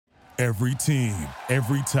Every team,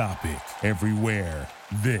 every topic, everywhere.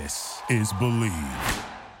 This is Believe.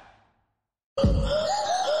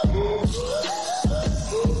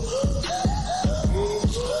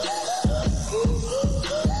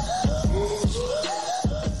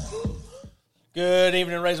 Good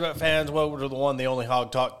evening, Razorback fans. Welcome to the one, the only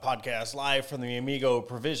Hawg Talk podcast, live from the Amigo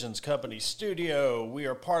Provisions Company studio. We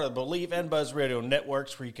are part of the Believe and Buzz Radio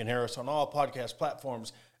networks, where you can hear us on all podcast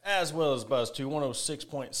platforms, as well as Buzz 2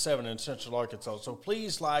 106.7 in Central Arkansas. So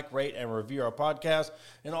please like, rate, and review our podcast.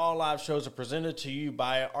 And all live shows are presented to you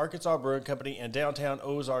by Arkansas Brewing Company in downtown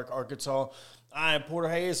Ozark, Arkansas. I am Porter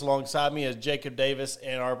Hayes. Alongside me is Jacob Davis,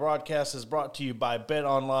 and our broadcast is brought to you by Bet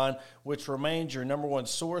Online, which remains your number one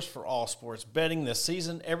source for all sports betting this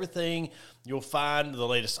season. Everything you'll find, the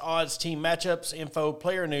latest odds, team matchups, info,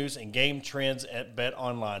 player news, and game trends at Bet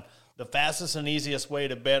Online. The fastest and easiest way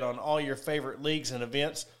to bet on all your favorite leagues and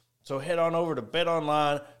events. So head on over to Bet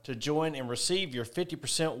Online to join and receive your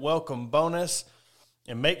 50% welcome bonus.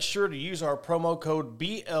 And make sure to use our promo code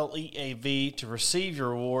BLEAV to receive your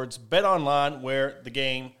rewards. Bet Online, where the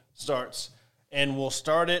game starts. And we'll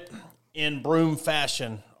start it in broom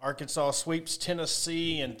fashion. Arkansas sweeps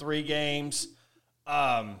Tennessee in 3 games.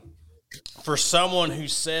 For someone who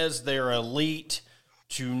says they're elite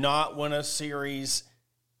to not win a series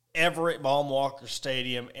ever at Baum-Walker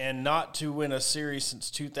Stadium and not to win a series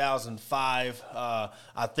since 2005.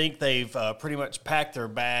 I think they've pretty much packed their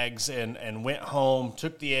bags and went home,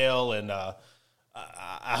 took the L, and I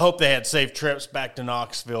hope they had safe trips back to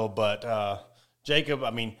Knoxville. But, Jacob,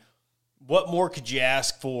 I mean, what more could you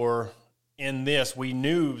ask for in this? We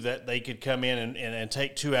knew that they could come in and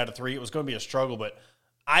take 2 out of 3. It was going to be a struggle, but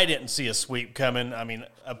I didn't see a sweep coming. I mean,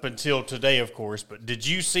 up until today, of course. But did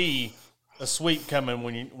you see a sweep coming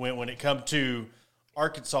when it come to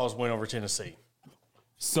Arkansas's win over Tennessee?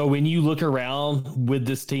 So when you look around with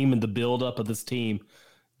this team and the buildup of this team,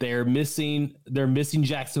 they're missing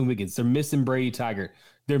Jackson Wiggins, they're missing Brady Tiger,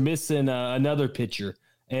 they're missing another pitcher,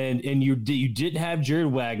 and you didn't have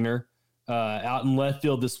Jared Wagner out in left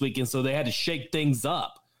field this weekend, so they had to shake things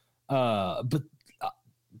up. But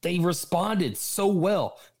they responded so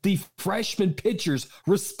well. The freshman pitchers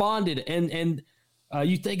responded, and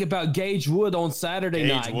you think about Gage Wood on Saturday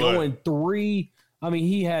night going 3. I mean,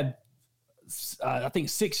 he had, I think,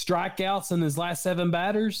 6 strikeouts in his last 7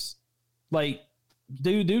 batters. Like,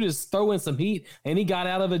 dude is throwing some heat, and he got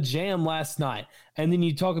out of a jam last night. And then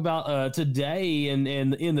you talk about today and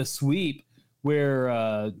in the sweep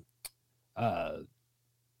where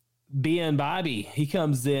Ben Bobby, he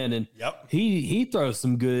comes in and he throws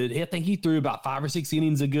some good. I think he threw about 5 or 6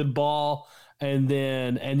 innings of good ball. And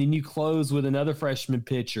then you close with another freshman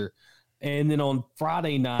pitcher. And then on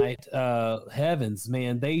Friday night, heavens,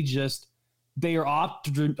 man, they are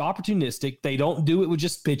opportunistic. They don't do it with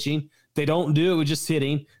just pitching. They don't do it with just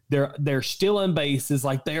hitting. They're still in bases.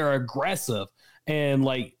 Like, they are aggressive. And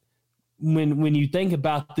like when you think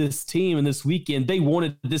about this team and this weekend, they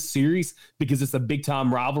wanted this series because it's a big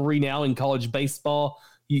time rivalry now in college baseball.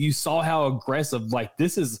 You saw how aggressive, like,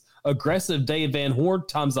 this is aggressive Dave Van Horn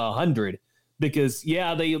times 100. Because,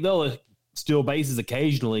 yeah, they'll steal bases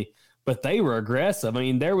occasionally, but they were aggressive. I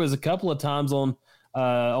mean, there was a couple of times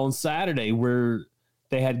on Saturday where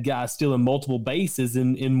they had guys stealing multiple bases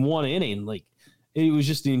in 1 inning. Like, it was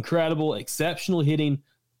just incredible, exceptional hitting,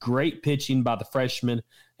 great pitching by the freshmen.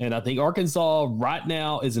 And I think Arkansas right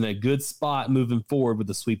now is in a good spot moving forward with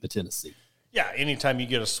the sweep of Tennessee. Yeah, anytime you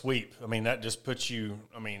get a sweep, I mean, that just puts you,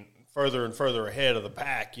 further and further ahead of the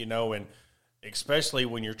pack, and especially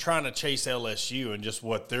when you're trying to chase LSU and just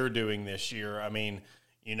what they're doing this year. I mean,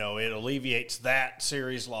 it alleviates that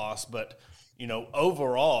series loss. But,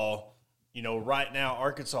 overall, right now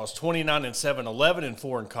Arkansas is 29-7,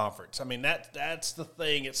 11-4 in conference. I mean, that's the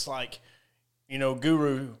thing. It's like,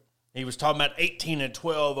 Guru, he was talking about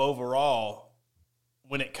 18-12 overall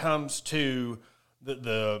when it comes to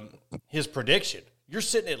his prediction. You're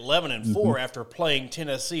sitting at 11-4 after playing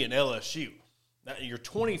Tennessee and LSU. Now, you're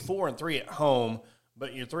 24-3 at home,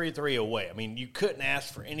 but you're 3-3 away. I mean, you couldn't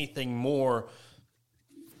ask for anything more.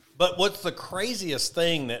 But what's the craziest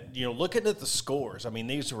thing that, looking at the scores, I mean,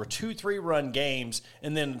 these were 2 3-run games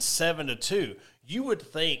and then 7-2. You would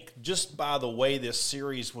think, just by the way this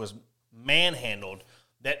series was manhandled,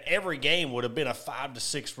 that every game would have been a 5 to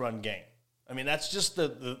 6-run game. I mean, that's just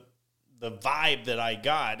the vibe that I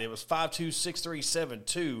got. It was 5-2, 6-3,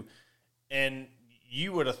 7-2, and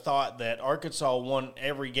you would have thought that Arkansas won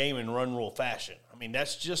every game in run rule fashion. I mean,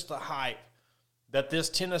 that's just the hype that this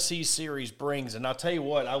Tennessee series brings. And I'll tell you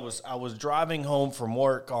what, I was driving home from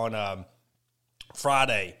work on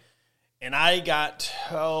Friday, And I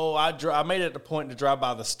made it a point to drive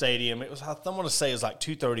by the stadium. It was, I want to say it was like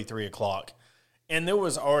 2:30, 3 o'clock. And there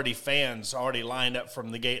was already fans already lined up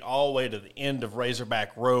from the gate all the way to the end of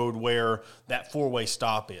Razorback Road where that four-way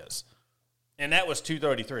stop is. And that was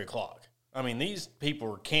 2:30, 3 o'clock. I mean, these people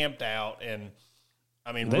were camped out and,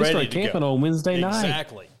 I mean, they ready started to go. camping on Wednesday night.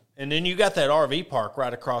 Exactly. And then you got that RV park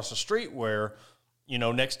right across the street where,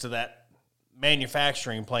 next to that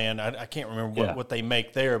manufacturing plant, I can't remember what they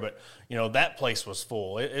make there, but, that place was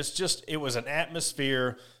full. It was an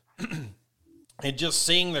atmosphere. And just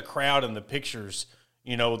seeing the crowd and the pictures,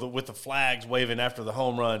 with the flags waving after the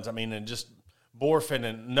home runs, I mean, and just Borfin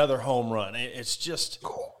and another home run. It's just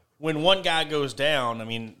when one guy goes down, I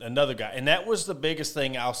mean, another guy. And that was the biggest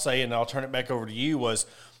thing I'll say, and I'll turn it back over to you, was,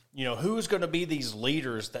 who's going to be these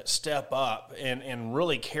leaders that step up and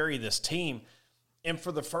really carry this team. And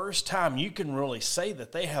for the first time, you can really say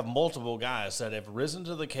that they have multiple guys that have risen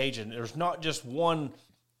to the occasion. There's not just one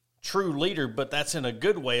true leader, but that's in a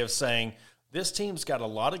good way of saying this team's got a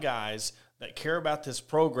lot of guys that care about this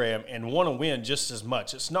program and want to win just as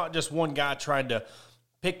much. It's not just one guy trying to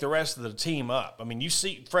pick the rest of the team up. I mean, you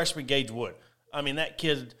see freshman Gage Wood. I mean, that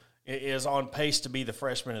kid is on pace to be the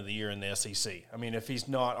freshman of the year in the SEC. I mean, if he's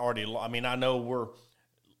not already – I mean, I know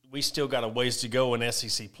we still got a ways to go in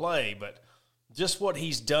SEC play, but – just what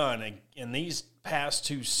he's done in these past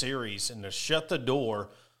two series and to shut the door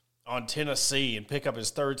on Tennessee and pick up his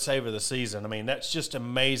third save of the season, I mean, that's just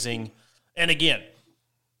amazing. And, again,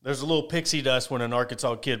 there's a little pixie dust when an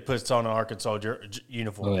Arkansas kid puts on an Arkansas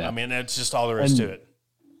uniform. Oh, yeah. I mean, that's just all there is to it.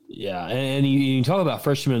 Yeah, and you talk about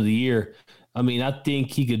freshman of the year. I mean, I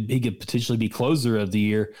think he could potentially be closer of the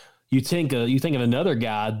year. You think of another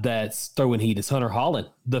guy that's throwing heat is Hunter Holland,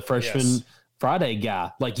 the freshman – Friday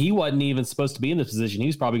guy. Like, he wasn't even supposed to be in this position. He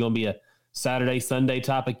was probably going to be a Saturday, Sunday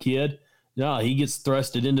type of kid. No, he gets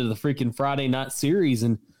thrusted into the freaking Friday night series,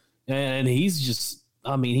 and he's just,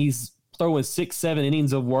 I mean, he's throwing 6-7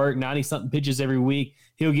 innings of work, 90-something pitches every week.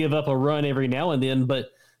 He'll give up a run every now and then,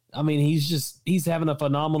 but, I mean, he's having a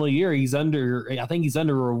phenomenal year. I think he's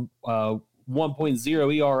under a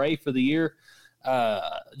 1.0 ERA for the year.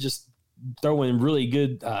 Just throwing really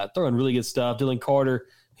good stuff. Dylan Carter,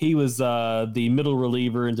 he was the middle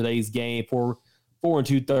reliever in today's game. 4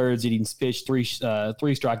 2/3 innings pitched, three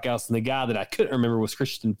strikeouts, and the guy that I couldn't remember was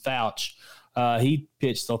Christian Fouch. He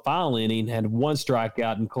pitched the final inning, had one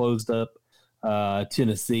strikeout, and closed up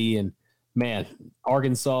Tennessee. And man,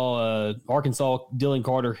 Arkansas, Dylan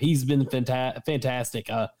Carter, he's been fantastic.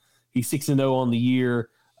 He's 6-0 on the year,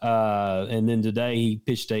 and then today he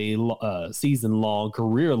pitched a season-long,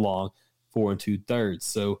 career-long 4 2/3.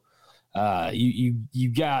 So.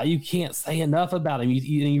 You can't say enough about him.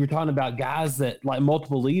 You were talking about guys that like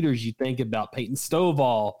multiple leaders. You think about Peyton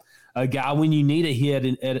Stovall, a guy when you need a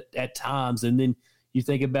hit at times, and then you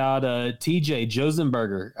think about TJ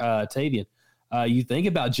Josenberger, Tavian. You think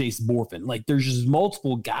about Jace Borfin. Like, there's just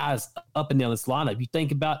multiple guys up and down this lineup. You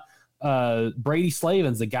think about Brady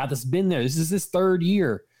Slavens, the guy that's been there. This is his third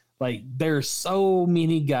year. Like, there's so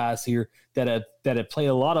many guys here that have played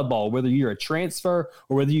a lot of ball, whether you're a transfer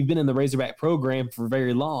or whether you've been in the Razorback program for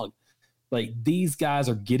very long. Like, these guys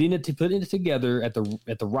are putting it together at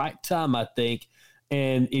the right time, I think.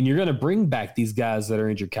 And you're going to bring back these guys that are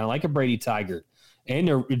injured, kind of like a Brady Tiger and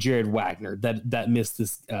a Jared Wagner that missed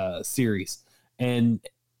this series. And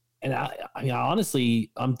I mean,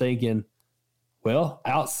 honestly, I'm thinking, well,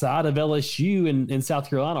 outside of LSU and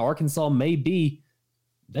South Carolina, Arkansas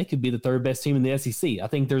they could be the third best team in the SEC. I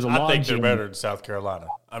think there's I think they're better than South Carolina.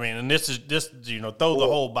 I mean, and this throw the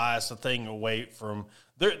whole bias thing away from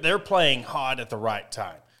they're playing hot at the right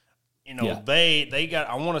time. They got.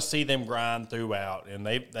 I want to see them grind throughout, and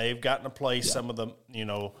they've gotten to play some of the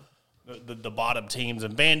the bottom teams.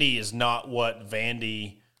 And Vandy is not what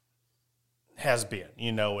Vandy has been,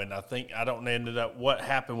 And I don't ended up what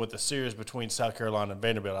happened with the series between South Carolina and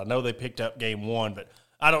Vanderbilt. I know they picked up game one, but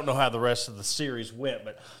I don't know how the rest of the series went,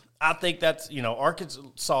 but I think that's,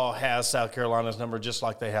 Arkansas has South Carolina's number just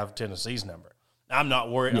like they have Tennessee's number. I'm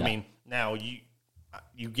not worried. Yeah. I mean, now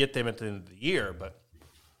you get them at the end of the year, but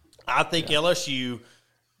I think LSU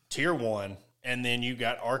tier 1, and then you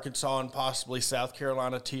got Arkansas and possibly South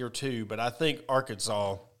Carolina tier 2. But I think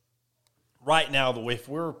Arkansas right now, if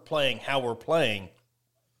we're playing how we're playing,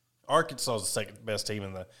 Arkansas is the second best team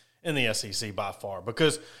in the SEC by far,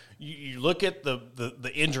 because you look at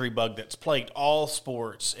the injury bug that's plagued all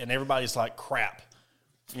sports, and everybody's like, crap,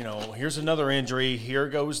 here's another injury, here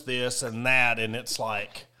goes this and that, and it's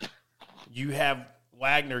like you have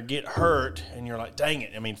Wagner get hurt, and you're like, dang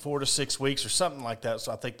it, I mean, 4 to 6 weeks or something like that,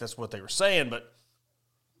 so I think that's what they were saying, but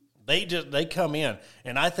They come in,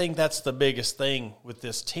 and I think that's the biggest thing with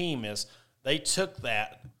this team is they took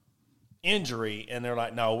that injury and they're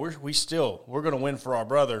like, no, we're going to win for our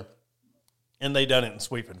brother, and they done it in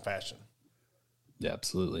sweeping fashion. Yeah,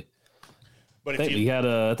 absolutely. But I think we had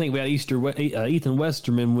Ethan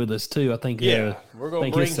Westerman with us too. I think we're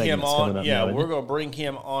going to bring him on. Yeah, we're going to bring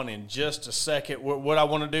him on in just a second. What I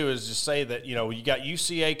want to do is just say that you got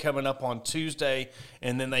UCA coming up on Tuesday,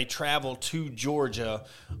 and then they travel to Georgia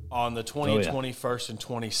on the 21st and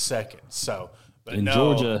 22nd. So,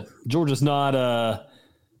 Georgia's not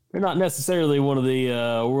they're not necessarily one of the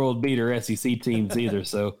world beater SEC teams either.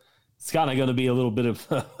 So it's kind of going to be a little bit of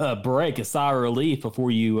a break, a sigh of relief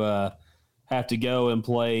before you have to go and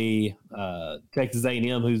play Texas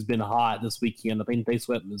A&M, who's been hot this weekend. I think they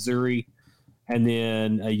swept Missouri. And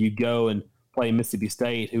then you go and play Mississippi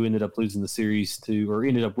State, who ended up winning the series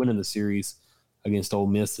against Ole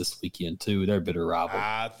Miss this weekend, too. They're a bitter rival.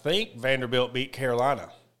 I think Vanderbilt beat Carolina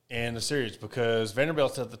in the series because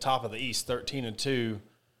Vanderbilt's at the top of the East, 13-2,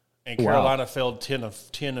 and Carolina fell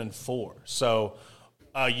 10-4. So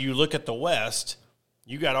you look at the West.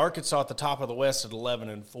 You got Arkansas at the top of the West at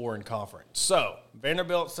 11-4 in conference. So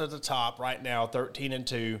Vanderbilt's at the top right now,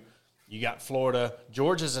 13-2. You got Florida.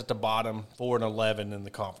 Georgia's at the bottom, 4-11 in the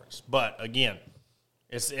conference. But again,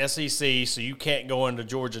 it's the SEC, so you can't go into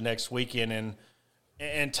Georgia next weekend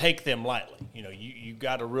and take them lightly. You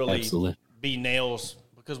got to really be nails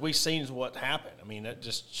because we've seen what happened. I mean, that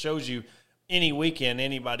just shows you any weekend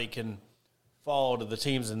anybody can fall to the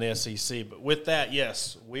teams in the SEC. But with that,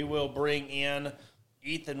 yes, we will bring in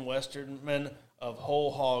Ethan Westerman of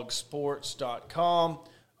WholeHogSports.com,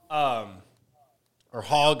 or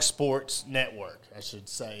Hawg Sports Network, I should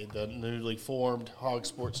say, the newly formed Hawg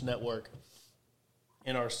Sports Network.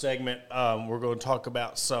 In our segment, we're going to talk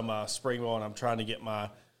about some spring ball, and I'm trying to get my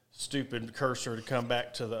stupid cursor to come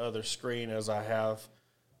back to the other screen as I have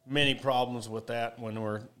many problems with that when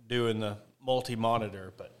we're doing the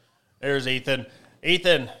multi-monitor. But there's Ethan.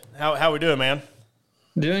 Ethan, how we doing, man?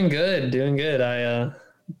 Doing good. I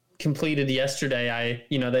completed yesterday.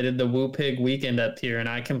 They did the Woo Pig weekend up here, and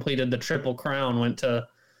I completed the Triple Crown. Went to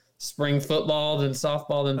spring football, then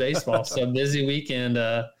softball, then baseball. So busy weekend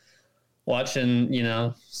watching,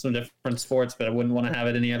 some different sports, but I wouldn't want to have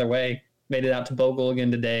it any other way. Made it out to Bogle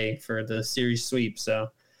again today for the series sweep. So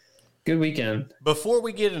good weekend. Before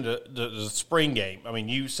we get into the spring game, I mean,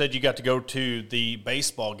 you said you got to go to the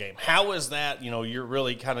baseball game. How is that? You're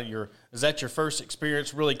really is that your first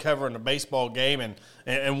experience really covering a baseball game?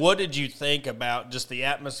 And what did you think about just the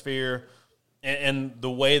atmosphere and the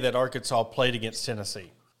way that Arkansas played against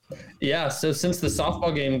Tennessee? Yeah, so since the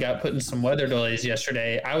softball game got put in some weather delays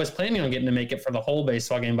yesterday, I was planning on getting to make it for the whole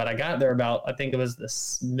baseball game, but I got there about, I think it was the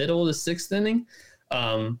middle of the sixth inning.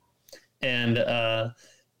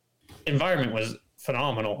 Environment was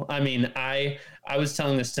phenomenal. I mean, I was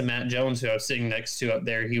telling this to Matt Jones, who I was sitting next to up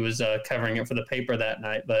there. He was covering it for the paper that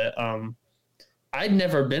night, but I'd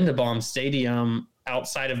never been to Baum Stadium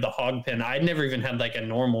outside of the Hog Pen. I'd never even had like a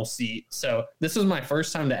normal seat. So this was my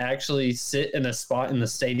first time to actually sit in a spot in the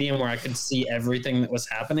stadium where I could see everything that was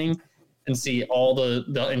happening and see all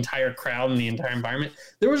the entire crowd and the entire environment.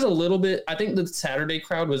 There was a little bit, I think the Saturday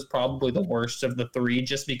crowd was probably the worst of the three,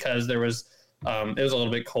 just because there was, it was a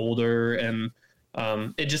little bit colder, and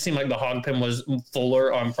it just seemed like the Hog Pen was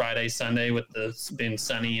fuller on Friday, Sunday with being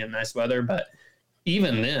sunny and nice weather. But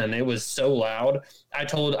even then, it was so loud. I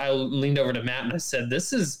leaned over to Matt and I said,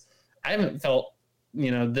 I haven't felt,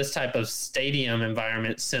 this type of stadium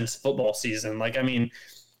environment since football season. Like, I mean,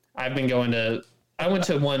 I went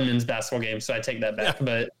to one men's basketball game, so I take that back. Yeah.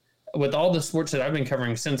 But with all the sports that I've been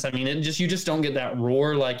covering since, I mean, you just don't get that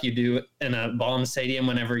roar like you do in a Baum Stadium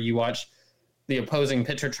whenever you watch the opposing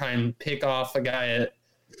pitcher try and pick off a guy at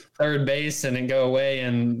third base and then go away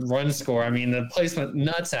and run score. I mean, the place went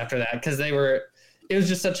nuts after that because it was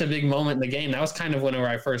just such a big moment in the game. That was kind of whenever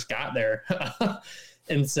I first got there.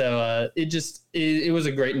 And so it was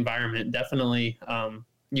a great environment. Definitely,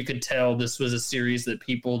 you could tell this was a series that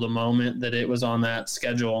the moment that it was on that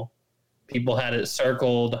schedule, people had it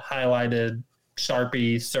circled, highlighted,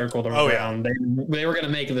 Sharpie circled around. Yeah. They were going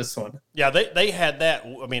to make this one. Yeah, they had that.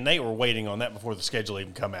 I mean, they were waiting on that before the schedule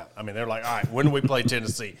even come out. I mean, they're like, all right, when do we play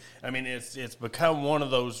Tennessee? I mean, it's become one of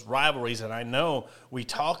those rivalries, and I know we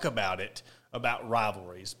talk about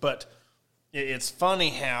rivalries, but it's funny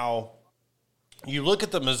how you look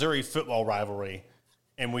at the Missouri football rivalry,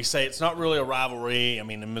 and we say it's not really a rivalry. I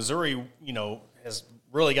mean, Missouri, has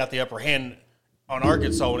really got the upper hand on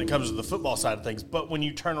Arkansas when it comes to the football side of things. But when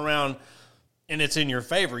you turn around and it's in your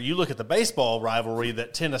favor, you look at the baseball rivalry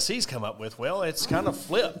that Tennessee's come up with, well, it's kind of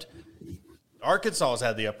flipped. Arkansas has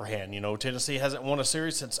had the upper hand. Tennessee hasn't won a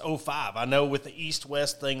series since 2005. I know with the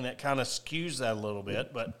East-West thing that kind of skews that a little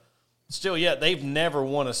bit, but still, they've never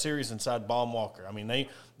won a series inside Baum-Walker. I mean,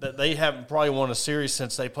 they haven't probably won a series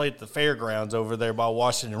since they played at the fairgrounds over there by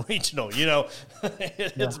Washington Regional.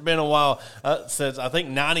 It's been a while since, I think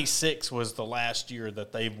 96 was the last year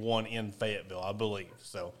that they've won in Fayetteville, I believe.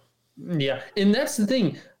 So, yeah, and that's the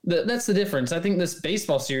thing. That's the difference. I think this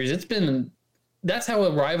baseball series, that's how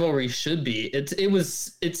a rivalry should be. It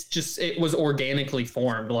was organically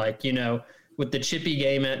formed, with the Chippy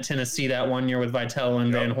game at Tennessee that one year with Vitello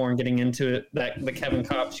and Van Horn getting into it, the Kevin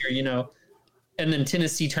Kopps year, and then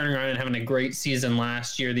Tennessee turning around and having a great season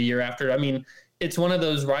last year, the year after. I mean, it's one of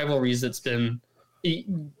those rivalries that's been,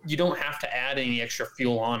 you don't have to add any extra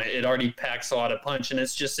fuel on it. It already packs a lot of punch, and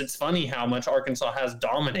it's funny how much Arkansas has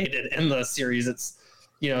dominated in the series. It's,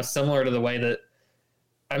 similar to the way that,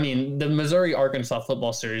 the Missouri-Arkansas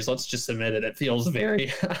football series, let's just admit it, it feels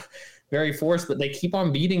very, very forced, but they keep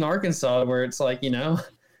on beating Arkansas where it's like,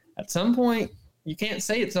 at some point, you can't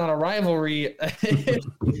say it's not a rivalry.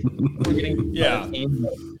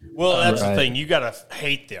 Well, that's the thing. You got to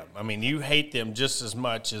hate them. I mean, you hate them just as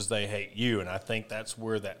much as they hate you, and I think that's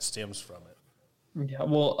where that stems from it. Yeah,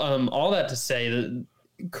 well, all that to say, the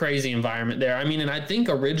crazy environment there. And I think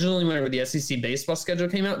originally whenever the SEC baseball schedule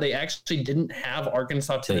came out, they actually didn't have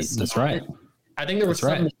Arkansas Tennessee. That's right. I think there was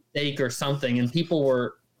some mistake or something, and people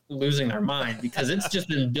were losing their mind because it's just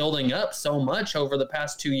been building up so much over the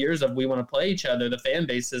past 2 years of we want to play each other, the fan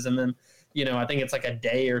bases, and then I think it's like a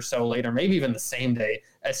day or so later, maybe even the same day,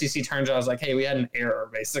 SEC turns out, I was like, hey, we had an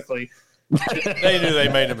error basically. They knew they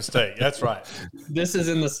made a mistake. That's right. This is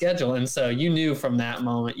in the schedule, and so you knew from that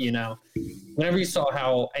moment, whenever you saw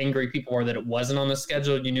how angry people were that it wasn't on the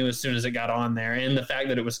schedule, you knew as soon as it got on there, and the fact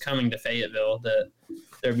that it was coming to Fayetteville, that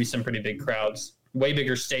there'd be some pretty big crowds, way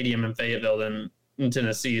bigger stadium in Fayetteville than in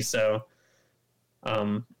Tennessee. So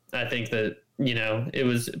I think that, it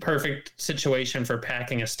was a perfect situation for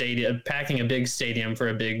packing a big stadium for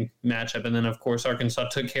a big matchup. And then of course, Arkansas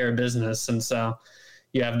took care of business. And so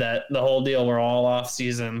you have the whole deal where all off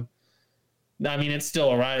season, it's still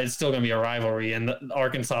going to be a rivalry, and the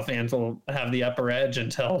Arkansas fans will have the upper edge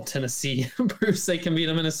until Tennessee proves they can beat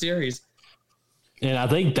them in a series. And I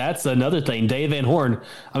think that's another thing. Dave Van Horn,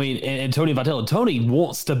 and Tony Vitello. Tony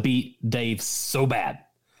wants to beat Dave so bad.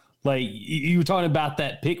 Like, you were talking about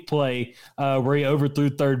that pick play where he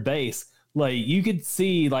overthrew third base. Like, you could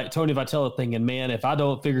see, Tony Vitello thinking, man, if I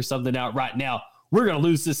don't figure something out right now, we're going to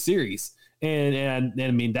lose this series. And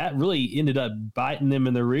that really ended up biting them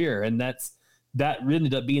in the rear. And that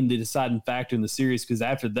ended up being the deciding factor in the series, because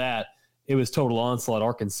after that, it was total onslaught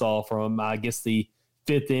Arkansas from, I guess, the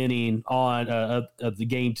fifth inning on of the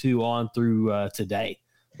game 2 on through today.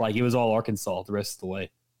 Like, it was all Arkansas the rest of the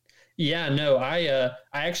way. Yeah, no, I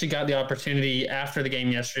actually got the opportunity after the game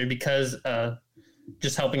yesterday because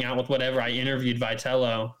just helping out with whatever, I interviewed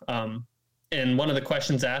Vitello. And one of the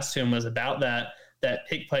questions asked to him was about that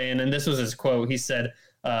pick play. And this was his quote. He said,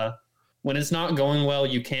 when it's not going well,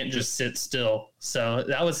 you can't just sit still. So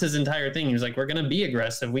that was his entire thing. He was like, we're going to be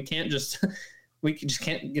aggressive. We just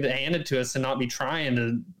can't get it handed to us and not be trying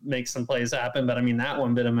to make some plays happen. But that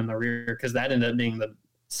one bit him in the rear because that ended up being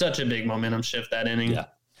such a big momentum shift that inning. Yeah.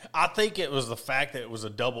 I think it was the fact that it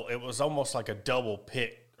was almost like a double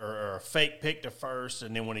pick or a fake pick to first.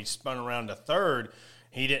 And then when he spun around to third,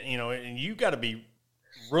 he didn't, and you got to be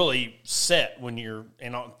really set when you're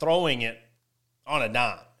throwing it on a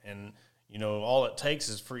dime. And, all it takes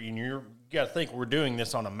is for you got to think we're doing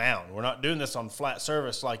this on a mound. We're not doing this on flat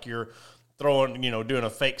surface like you're throwing, doing a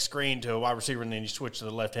fake screen to a wide receiver and then you switch to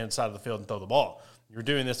the left-hand side of the field and throw the ball. You're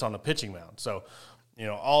doing this on a pitching mound. So,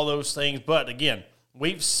 all those things. But, again,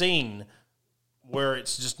 we've seen where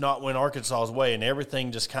it's just not went Arkansas's way and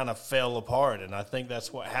everything just kind of fell apart. And I think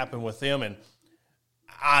that's what happened with them. And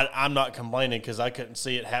I'm not complaining because I couldn't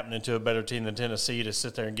see it happening to a better team than Tennessee to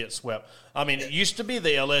sit there and get swept. It used to be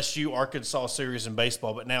the LSU-Arkansas series in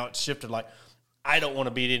baseball, but now it's shifted. I don't want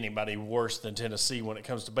to beat anybody worse than Tennessee when it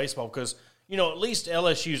comes to baseball because, at least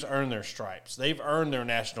LSU's earned their stripes. They've earned their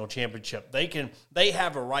national championship. They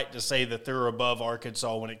have a right to say that they're above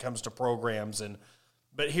Arkansas when it comes to programs.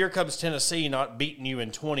 But here comes Tennessee not beating you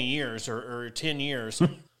in 20 years or 10 years.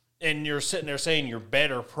 And you're sitting there saying you're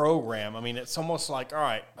better program. It's almost like, all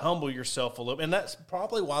right, humble yourself a little. And that's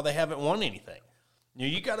probably why they haven't won anything.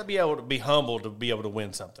 You got to be able to be humble to be able to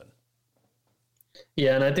win something.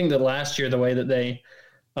 Yeah, and I think that last year, the way that they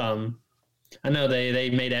I know they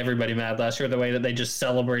made everybody mad last year, the way that they just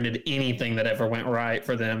celebrated anything that ever went right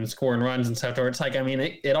for them, scoring runs and stuff. Where it's like,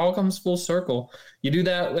 it all comes full circle. You do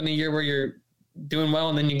that in a year where you're doing well,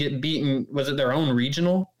 and then you get beaten. Was it their own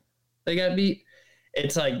regional? They got beat.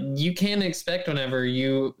 It's like you can't expect whenever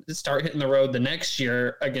you start hitting the road the next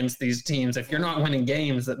year against these teams, if you're not winning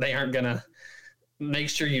games, that they aren't going to make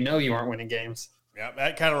sure you aren't winning games. Yeah,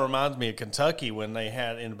 that kind of reminds me of Kentucky when they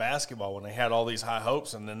had in basketball, when they had all these high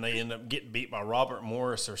hopes, and then they end up getting beat by Robert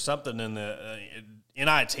Morris or something in the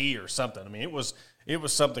NIT or something. I mean, it was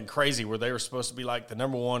something crazy where they were supposed to be like the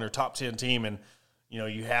number 1 or top 10 team, and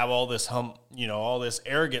you have all this all this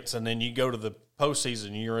arrogance, and then you go to the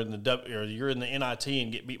postseason, you're in the NIT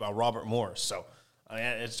and get beat by Robert Morris. So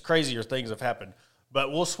it's crazier things have happened.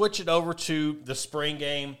 But we'll switch it over to the spring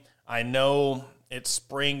game. I know it's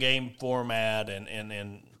spring game format, and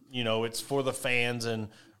it's for the fans and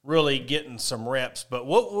really getting some reps. But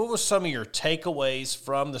what was some of your takeaways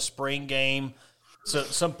from the spring game? So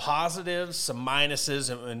some positives, some minuses,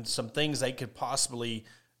 and some things they could possibly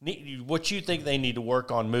need, what you think they need to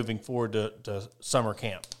work on moving forward to summer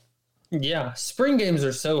camp. Yeah, spring games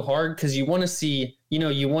are so hard because you want to see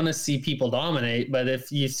people dominate, but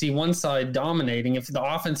if you see one side dominating, if the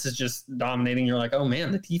offense is just dominating, you're like, oh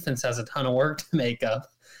man, the defense has a ton of work to make up.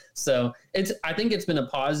 So I think it's been a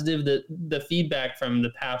positive that the feedback from the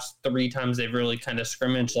past 3 times they've really kind of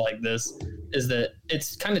scrimmaged like this is that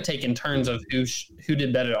it's kind of taken turns of who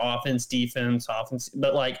did better offense, defense.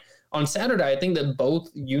 But like on Saturday, I think that both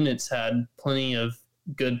units had plenty of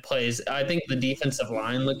good plays. I think the defensive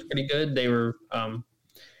line looked pretty good. They were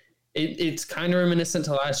it's kind of reminiscent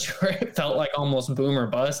to last year. It felt like almost boom or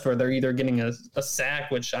bust, where they're either getting a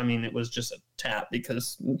sack, which I mean it was just a tap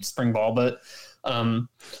because spring ball, but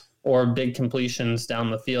or big completions down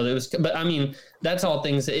the field. But I mean that's all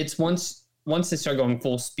things. It's once they start going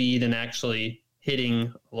full speed and actually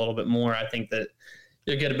hitting a little bit more, I think that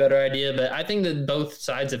you'll get a better idea. But I think that both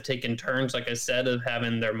sides have taken turns, like I said, of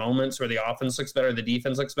having their moments where the offense looks better, the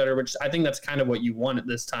defense looks better, which I think that's kind of what you want at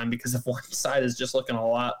this time, because if one side is just looking a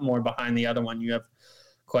lot more behind the other one, you have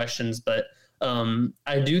questions. But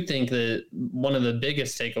I do think that one of the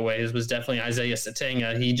biggest takeaways was definitely Isaiah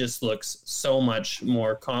Satenga. He just looks so much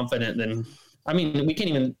more confident than – I mean, we can't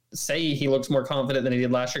even say he looks more confident than he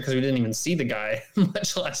did last year because we didn't even see the guy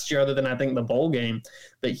much last year other than I think the bowl game.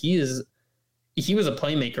 But he was a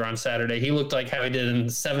playmaker on Saturday. He looked like how he did in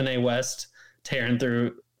 7A West, tearing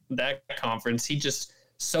through that conference. He just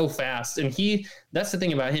so fast. And that's the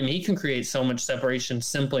thing about him. He can create so much separation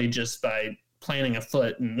simply just by planting a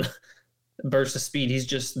foot and burst of speed. He's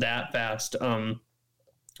just that fast.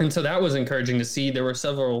 And so that was encouraging to see. There were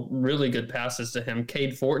several really good passes to him.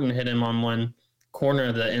 Cade Fortin hit him on one corner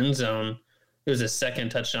of the end zone. It was his second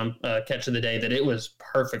touchdown catch of the day that it was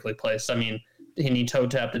perfectly placed. I mean, and he toe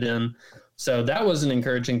tapped it in. So that was an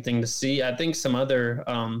encouraging thing to see. I think some other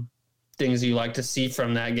things you like to see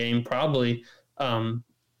from that game,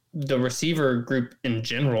 the receiver group in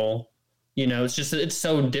general, it's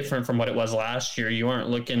so different from what it was last year. You aren't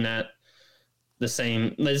looking at the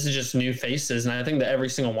same. This is just new faces. And I think that every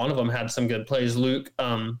single one of them had some good plays. Luke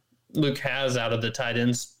has out of the tight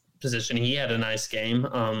ends position. He had a nice game.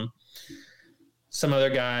 Some other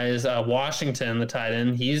guys, Washington, the tight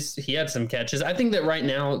end, he had some catches. I think that right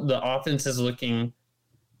now the offense is looking,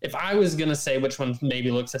 if I was going to say which one maybe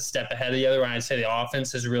looks a step ahead of the other one, I'd say the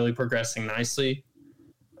offense is really progressing nicely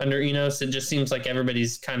under Enos. It just seems like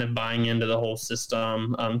everybody's kind of buying into the whole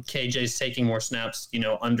system. KJ's taking more snaps,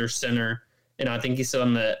 under center. And I think he said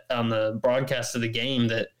on the broadcast of the game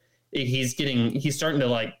that he's starting to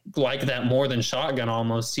like that more than shotgun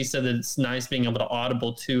almost. He said that it's nice being able to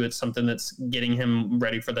audible too. It's something that's getting him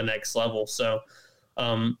ready for the next level. So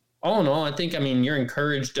all in all, I think, you're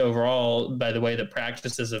encouraged overall by the way the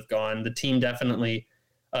practices have gone. The team definitely,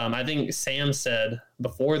 I think Sam said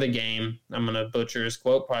before the game, I'm going to butcher his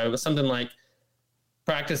quote, probably it was something like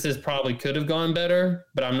practices probably could have gone better,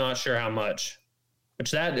 but I'm not sure how much,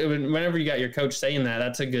 whenever you got your coach saying that,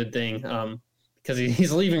 that's a good thing. Because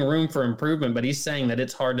he's leaving room for improvement, but he's saying that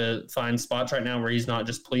it's hard to find spots right now where he's not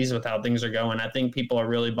just pleased with how things are going. I think people are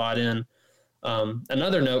really bought in.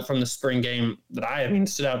 Another note from the spring game that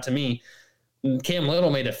stood out to me, Cam Little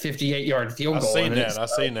made a 58-yard field goal. I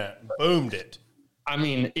seen that. Boomed it.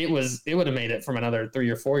 It would have made it from another 3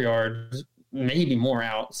 or 4 yards, maybe more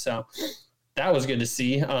out. So that was good to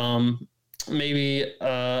see. Maybe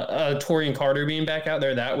Torian Carter being back out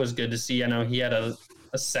there, that was good to see. I know he had a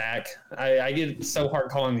sack. I get so hard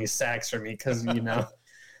calling these sacks for me because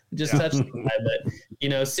just touch the guy.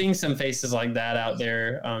 But seeing some faces like that out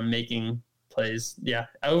there making plays. Yeah.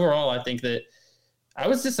 Overall, I think that I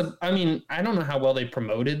was just. I don't know how well they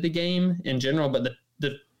promoted the game in general, but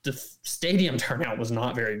the stadium turnout was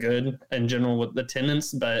not very good in general with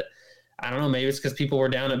attendance. But I don't know. Maybe it's because people were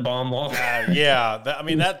down at Baum Walker. That's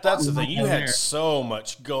the thing. You had so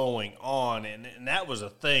much going on, and that was a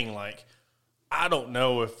thing. Like, I don't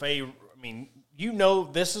know if they. I mean,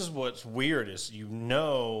 this is what's weird is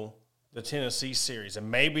the Tennessee series,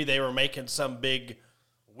 and maybe they were making some big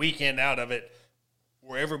weekend out of it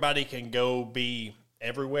where everybody can go be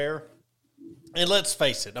everywhere. And let's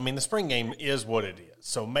face it, I mean, the spring game is what it is.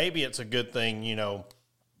 So maybe it's a good thing,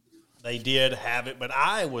 they did have it. But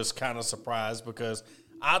I was kind of surprised because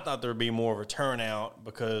I thought there would be more of a turnout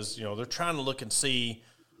because, they're trying to look and see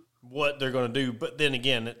what they're going to do. But then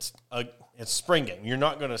again, it's spring game. You're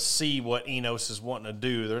not going to see what Enos is wanting to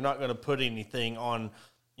do. They're not going to put anything on,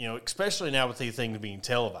 especially now with these things being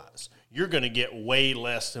televised. You're going to get way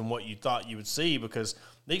less than what you thought you would see because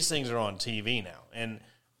these things are on TV now. And,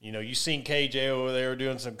 you've seen KJ over there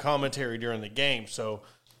doing some commentary during the game. So,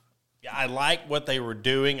 I like what they were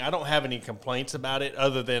doing. I don't have any complaints about it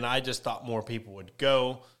other than I just thought more people would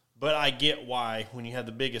go. But I get why when you have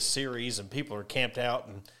the biggest series and people are camped out,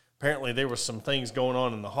 and apparently there were some things going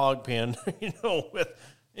on in the Hawg pen,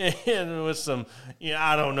 with some,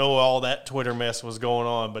 I don't know, all that Twitter mess was going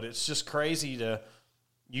on. But it's just crazy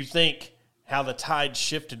you think how the tide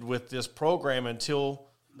shifted with this program until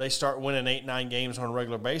they start winning 8-9 games on a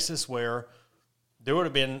regular basis where there would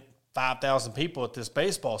have been 5,000 people at this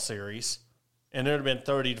baseball series, and there would have been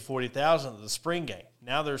 30 to 40,000 at the spring game.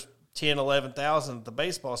 Now there's 10, 11,000 at the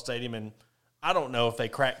baseball stadium, and I don't know if they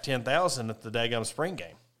cracked 10,000 at the daggum spring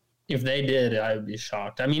game. If they did, I would be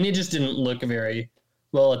shocked. I mean, it just didn't look very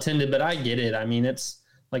well attended, but I get it. I mean, it's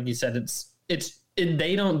like you said,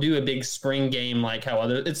 they don't do a big spring game like how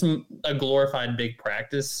it's a glorified big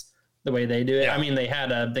practice the way they do it. Yeah. I mean, they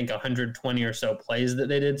had, I think, 120 or so plays that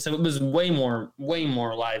they did. So it was way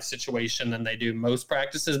more live situation than they do most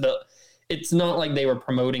practices. But it's not like they were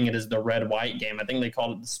promoting it as the red-white game. I think they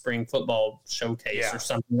called it the spring football showcase or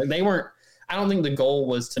something. They weren't – I don't think the goal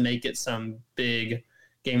was to make it some big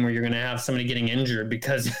game where you're going to have somebody getting injured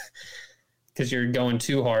because you're going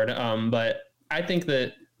too hard. But I think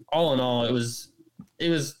that all in all,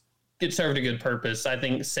 it served a good purpose. I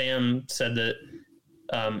think Sam said that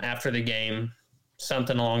after the game,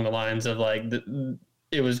 something along the lines of like,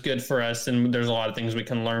 it was good for us, and there's a lot of things we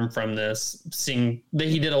can learn from this. Seeing that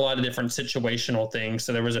he did a lot of different situational things.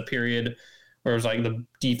 So there was a period where it was like the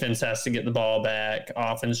defense has to get the ball back,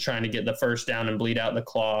 offense trying to get the first down and bleed out the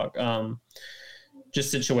clock.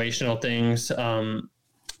 Just situational things.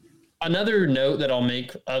 Another note that I'll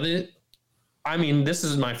make of it, I mean, this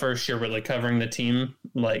is my first year really covering the team,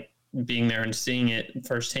 like being there and seeing it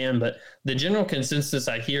firsthand. But the general consensus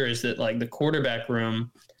I hear is that like the quarterback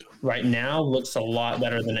room right now looks a lot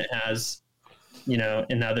better than it has,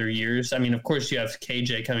 in other years. I mean, of course you have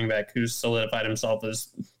KJ coming back, who's solidified himself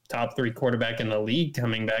as top 3 quarterback in the league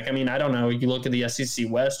coming back. I mean, I don't know. You look at the SEC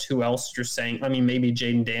West, who else you're saying? I mean, maybe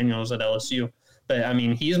Jaden Daniels at LSU. But, I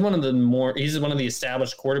mean, he's one of the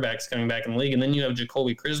established quarterbacks coming back in the league. And then you have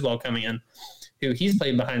Jacoby Criswell coming in, who he's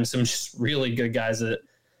played behind some just really good guys at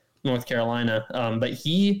North Carolina. But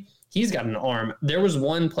he's got an arm. There was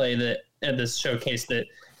one play that at this showcase that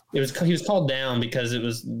he was called down because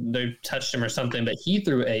they touched him or something, but he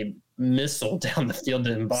threw a missile down the field to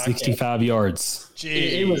Mbake. 65 yards.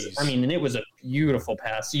 It was a beautiful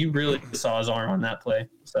pass. You really saw his arm on that play.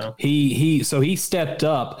 So he stepped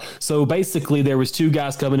up. So basically there was 2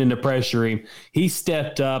 guys coming in to pressure him. He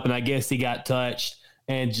stepped up, and I guess he got touched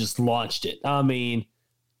and just launched it. I mean,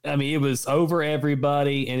 it was over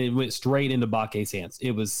everybody, and it went straight into Mbake's hands.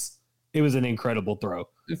 It was an incredible throw.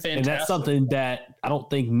 Fantastic. And that's something that I don't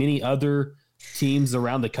think many other teams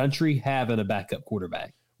around the country have in a backup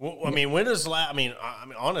quarterback. Well, I mean,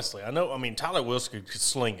 honestly, Tyler Wilson could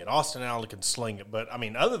sling it. Austin Allen could sling it. But, I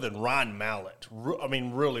mean, other than Ryan Mallett,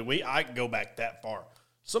 really, I can go back that far.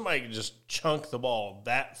 Somebody could just chunk the ball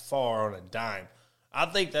that far on a dime. I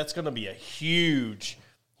think that's going to be a huge,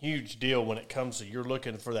 huge deal when it comes to you're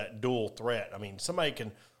looking for that dual threat. I mean, somebody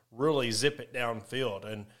can really zip it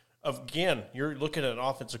downfield. And, again, you're looking at an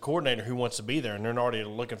offensive coordinator who wants to be there, and they're already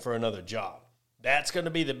looking for another job. That's going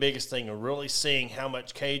to be the biggest thing of really seeing how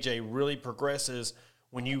much KJ really progresses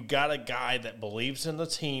when you got a guy that believes in the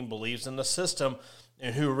team, believes in the system,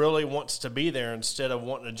 and who really wants to be there instead of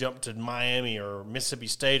wanting to jump to Miami or Mississippi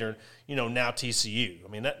State or, now TCU. I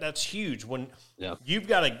mean, that's huge. When you've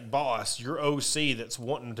got a boss, your OC, that's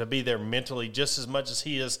wanting to be there mentally just as much as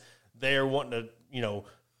he is there wanting to,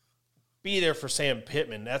 be there for Sam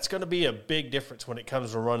Pittman. That's going to be a big difference when it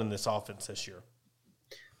comes to running this offense this year.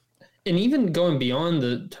 And even going beyond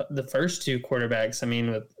the first 2 quarterbacks, I mean,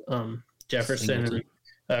 with Jefferson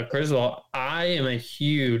and Criswell, I am a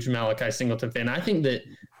huge Malachi Singleton fan. I think that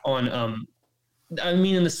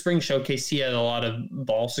in the spring showcase, he had a lot of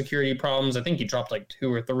ball security problems. I think he dropped like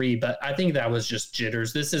 2 or 3, but I think that was just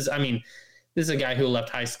jitters. This is a guy who left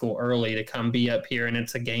high school early to come be up here, and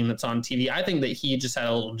it's a game that's on TV. I think that he just had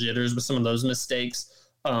a little jitters with some of those mistakes.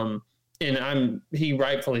 He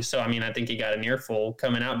rightfully so. I think he got an earful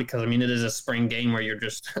coming out because, it is a spring game where you're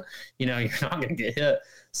just, you're not going to get hit.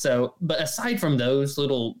 So, but aside from those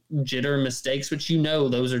little jitter mistakes, which,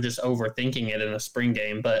 those are just overthinking it in a spring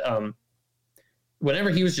game. But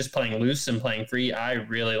whenever he was just playing loose and playing free, I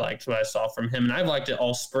really liked what I saw from him. And I've liked it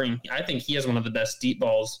all spring. I think he has one of the best deep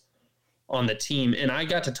balls on the team. And I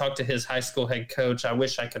got to talk to his high school head coach. I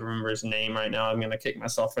wish I could remember his name right now. I'm going to kick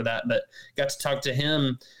myself for that. But got to talk to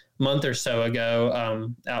him month or so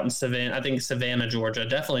ago out in Savannah. I think Savannah, Georgia.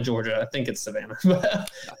 Definitely Georgia. I think it's Savannah.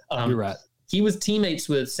 You're right. He was teammates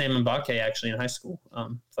with Sam Mbake actually in high school.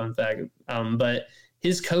 Fun fact. But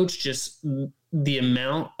his coach, just the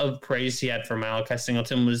amount of praise he had for Malachi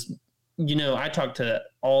Singleton was, I talked to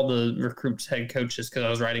all the recruits head coaches because I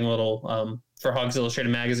was writing little for Hawgs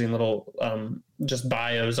Illustrated magazine, little just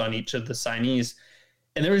bios on each of the signees.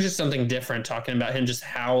 And there was just something different talking about him, just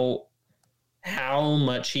how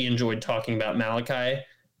much he enjoyed talking about Malachi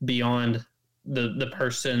beyond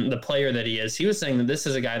the player that he is. He was saying that this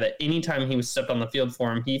is a guy that anytime he was stepped on the field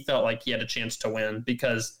for him, he felt like he had a chance to win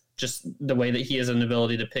because just the way that he has an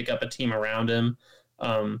ability to pick up a team around him.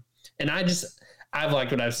 And I've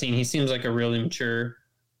liked what I've seen. He seems like a really mature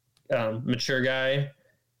guy.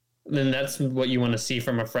 Then that's what you want to see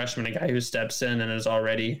from a freshman, a guy who steps in and is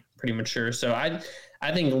already pretty mature. So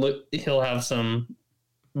I think he'll have some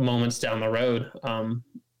moments down the road.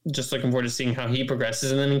 Just looking forward to seeing how he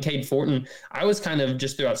progresses. And then in Cade Fortin, I was kind of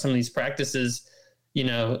just throughout some of these practices,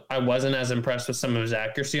 I wasn't as impressed with some of his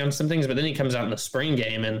accuracy on some things, but then he comes out in the spring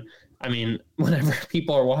game. And whenever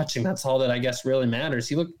people are watching, that's all that I guess really matters.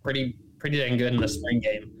 He looked pretty dang good in the spring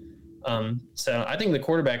game. So I think the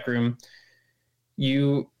quarterback room,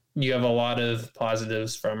 you have a lot of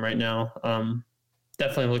positives from right now.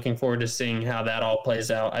 Definitely looking forward to seeing how that all plays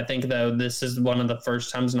out. I think, though, this is one of the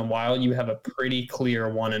first times in a while you have a pretty clear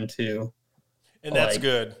 1 and 2. And that's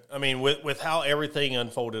good. With how everything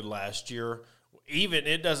unfolded last year, even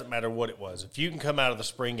it doesn't matter what it was. If you can come out of the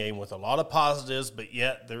spring game with a lot of positives, but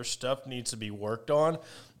yet there's stuff needs to be worked on,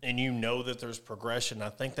 and that there's progression, I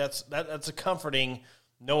think that's a comforting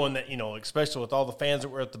knowing that, especially with all the fans that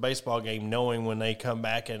were at the baseball game, knowing when they come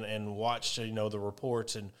back and watch, the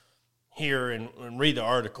reports and hear and read the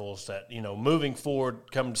articles that, moving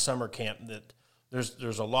forward, coming to summer camp, that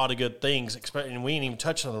there's a lot of good things, and we ain't even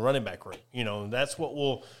touching on the running back room. That's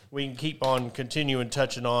what we can keep on continuing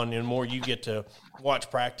touching on, and more you get to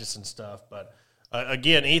watch practice and stuff. But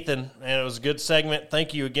again, Ethan, and it was a good segment.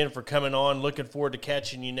 Thank you again for coming on. Looking forward to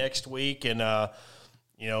catching you next week and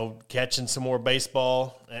catching some more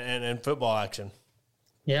baseball and football action.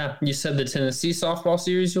 Yeah, you said the Tennessee softball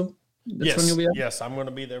series. When you'll be at? Yes, I'm going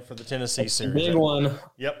to be there for the Tennessee series. Big one.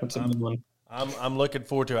 Yep, that's a big one. I'm looking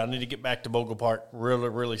forward to it. I need to get back to Bogle Park really,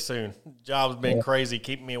 really soon. Job's been crazy,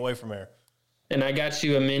 keeping me away from there. And I got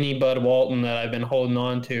you a mini Bud Walton that I've been holding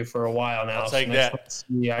on to for a while now. I'll take that.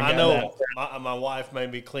 I know my wife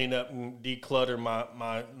made me clean up and declutter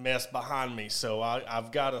my mess behind me, so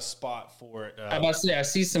I've got a spot for it. I'm about to say, I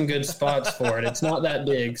see some good spots for it. It's not that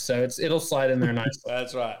big, so it'll slide in there nicely.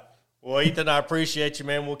 That's right. Well, Ethan, I appreciate you,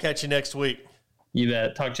 man. We'll catch you next week. You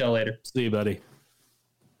bet. Talk to y'all later. See you, buddy.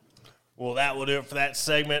 Well, that will do it for that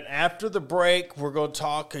segment. After the break, we're going to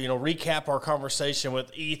talk, recap our conversation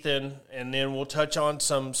with Ethan, and then we'll touch on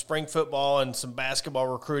some spring football and some basketball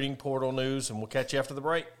recruiting portal news, and we'll catch you after the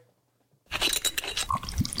break.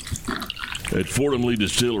 At Fordham Lee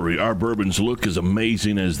Distillery, our bourbons look as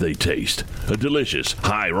amazing as they taste. A delicious,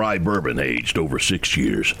 high rye bourbon aged over 6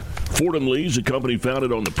 years. Fordham Lee is a company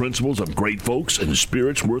founded on the principles of great folks and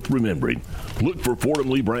spirits worth remembering. Look for Fordham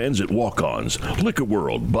Lee brands at Walk-Ons, Liquor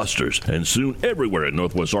World, Buster's, and soon everywhere in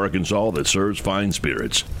Northwest Arkansas that serves fine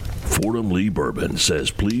spirits. Fordham Lee Bourbon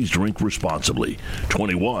says please drink responsibly.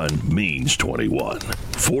 21 means 21.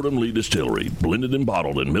 Fordham Lee Distillery, blended and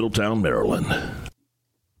bottled in Middletown, Maryland.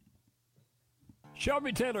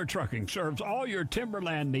 Shelby Taylor Trucking serves all your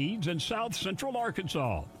timberland needs in South Central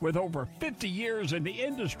Arkansas. With over 50 years in the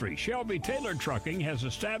industry, Shelby Taylor Trucking has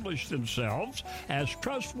established themselves as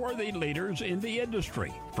trustworthy leaders in the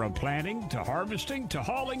industry. From planting to harvesting to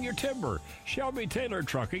hauling your timber, Shelby Taylor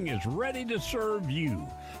Trucking is ready to serve you.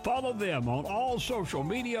 Follow them on all social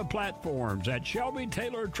media platforms at Shelby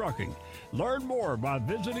Taylor Trucking. Learn more by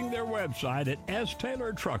visiting their website at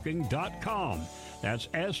staylortrucking.com. That's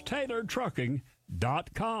staylortrucking.com.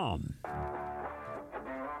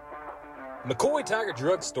 McCoy Tiger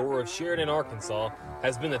Drug Store of Sheridan, Arkansas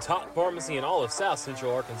has been the top pharmacy in all of South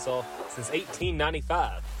Central Arkansas since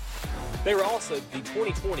 1895. They were also the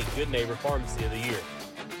 2020 Good Neighbor Pharmacy of the Year.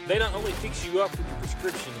 They not only fix you up with your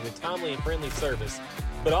prescription with timely and friendly service,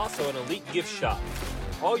 but also an elite gift shop.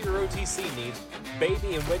 All your OTC needs,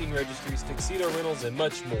 baby and wedding registries, tuxedo rentals, and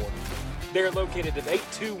much more. They're located at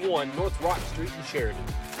 821 North Rock Street in Sheridan.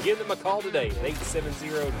 Give them a call today at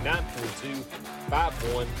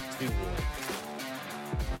 870-942-5121.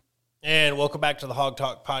 And welcome back to the Hawg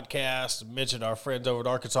Talk podcast. Mentioned our friends over at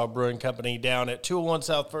Arkansas Brewing Company down at 201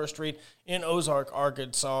 South 1st Street in Ozark,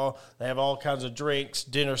 Arkansas. They have all kinds of drinks,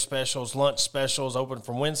 dinner specials, lunch specials, open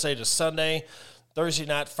from Wednesday to Sunday, Thursday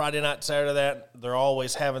night, Friday night, Saturday night. They're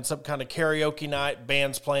always having some kind of karaoke night,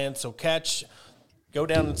 bands playing. So go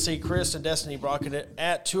down and see Chris and Destiny Brockett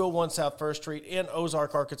at 201 South 1st Street in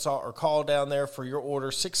Ozark, Arkansas, or call down there for your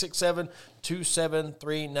order,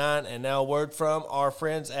 667-2739. And now a word from our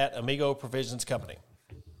friends at Amigo Provisions Company.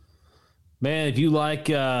 Man, if you like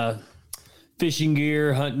fishing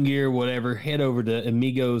gear, hunting gear, whatever, head over to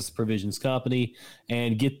Amigos Provisions Company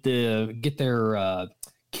and get their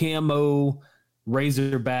camo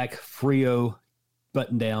Razorback Frio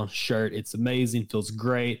button-down shirt. It's amazing. Feels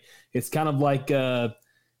great. It's kind of like one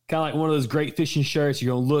of those great fishing shirts.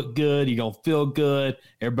 You're gonna look good. You're gonna feel good.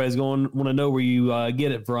 Everybody's gonna want to know where you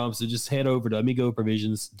get it from. So just head over to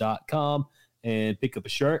amigoprovisions.com and pick up a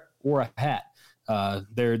shirt or a hat.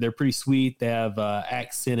 They're pretty sweet. They have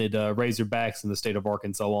accented Razorbacks in the state of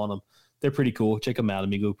Arkansas on them. They're pretty cool. Check them out,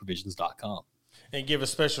 amigoprovisions.com. And give a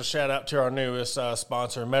special shout-out to our newest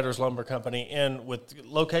sponsor, Metters Lumber Company, and with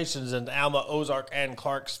locations in Alma, Ozark, and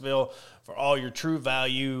Clarksville for all your true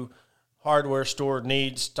value hardware store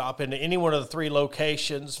needs. Stop into any one of the three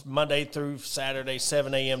locations, Monday through Saturday,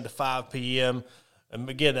 7 a.m. to 5 p.m. And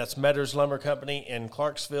again, that's Metters Lumber Company in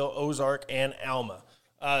Clarksville, Ozark, and Alma.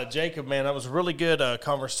 Jacob, man, that was a really good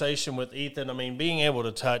conversation with Ethan. I mean, being able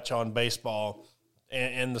to touch on baseball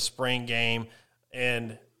and the spring game,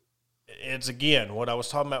 and it's, again, what I was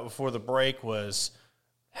talking about before the break was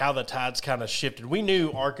how the tides kind of shifted. We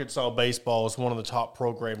knew Arkansas baseball was one of the top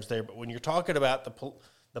programs there, but when you're talking about the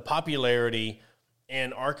popularity,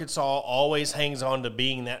 and Arkansas always hangs on to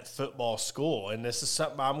being that football school, and this is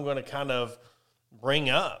something I'm going to kind of bring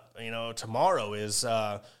up, tomorrow is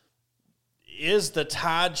the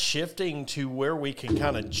tide shifting to where we can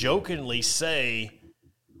kind of jokingly say,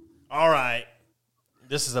 all right,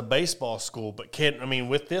 this is a baseball school, but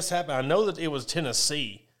with this happening, I know that it was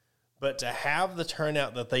Tennessee, but to have the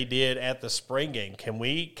turnout that they did at the spring game, can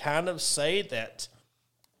we kind of say that,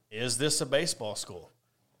 is this a baseball school?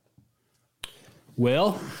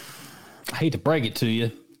 Well, I hate to break it to you.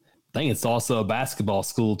 I think it's also a basketball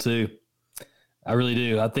school too. I really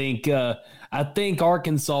do. I think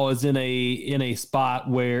Arkansas is in a spot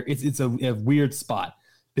where it's a weird spot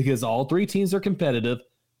because all three teams are competitive.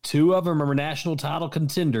 Two of them are national title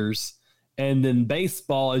contenders, and then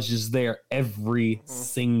baseball is just there every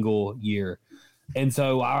single year. And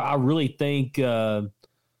so I really think that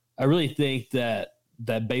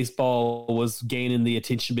baseball was gaining the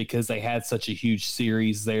attention because they had such a huge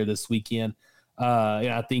series there this weekend.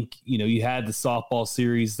 I think, you had the softball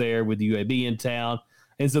series there with UAB in town.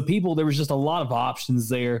 And so there was just a lot of options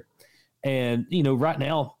there. And, right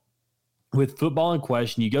now, with football in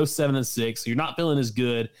question, you go 7-6. You're not feeling as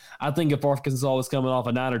good. I think if Arkansas was coming off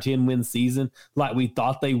a 9 or 10 win season, like we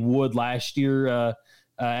thought they would last year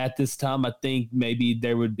at this time, I think maybe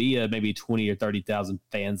there would be maybe 20 or 30,000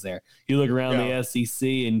 fans there. You look around the SEC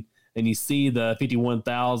and you see the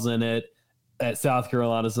 51,000 at South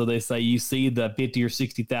Carolina. So they say you see the 50 or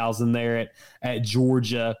 60,000 there at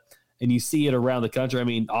Georgia, and you see it around the country. I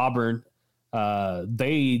mean, Auburn.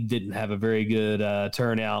 They didn't have a very good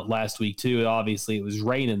turnout last week too. Obviously, it was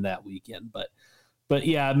raining that weekend, but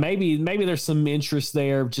yeah, maybe there's some interest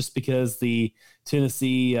there just because the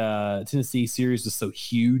Tennessee series was so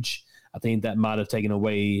huge. I think that might have taken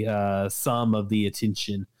away some of the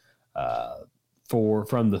attention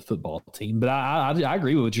from the football team. But I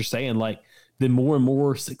agree with what you're saying. Like, the more and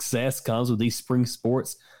more success comes with these spring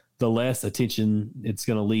sports, the less attention it's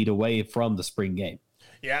going to lead away from the spring game.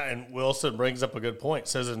 Yeah, and Wilson brings up a good point.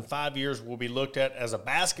 Says in 5 years we'll be looked at as a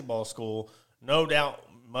basketball school. No doubt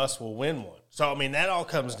Muss will win one. So, that all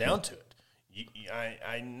comes down to it.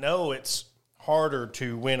 I know it's harder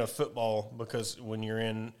to win a football because when you're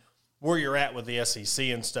in where you're at with the SEC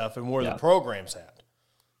and stuff and where the program's at.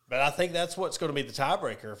 But I think that's what's going to be the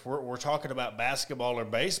tiebreaker. If we're talking about basketball or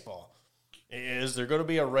baseball, is there going to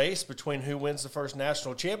be a race between who wins the first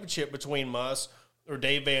national championship between Muss or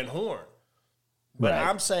Dave Van Horn? But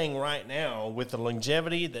I'm saying right now, with the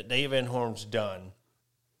longevity that Dave Van Horn's done,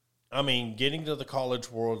 I mean, getting to the College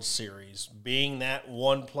World Series, being that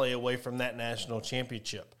one play away from that national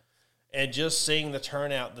championship, and just seeing the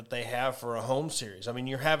turnout that they have for a home series. I mean,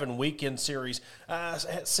 you're having weekend series. I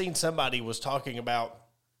seen somebody was talking about,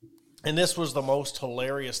 and this was the most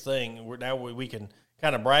hilarious thing. Now we can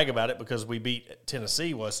kind of brag about it because we beat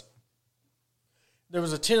Tennessee. There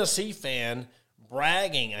was a Tennessee fan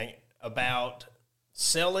bragging about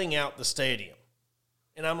selling out the stadium.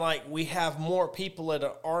 And I'm like, we have more people at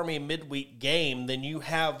an Army midweek game than you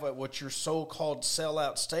have at what your so-called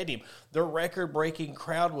sellout stadium. Their record-breaking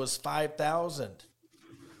crowd was 5,000.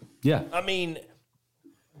 Yeah. I mean,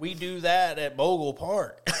 we do that at Bogle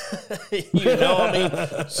Park. You know, I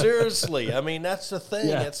mean, seriously. I mean, that's the thing.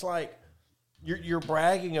 Yeah. It's like you're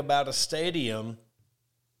bragging about a stadium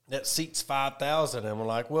that seats 5,000, and we're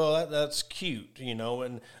like, well, that's cute, you know.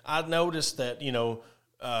 And I noticed that, you know,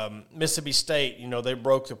 Mississippi State, you know, they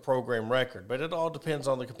broke the program record, but it all depends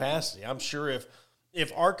on the capacity. I'm sure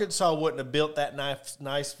if Arkansas wouldn't have built that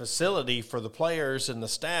nice facility for the players and the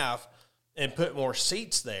staff and put more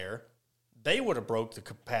seats there, they would have broke the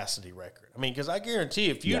capacity record. I mean, because I guarantee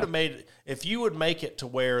if you would make it to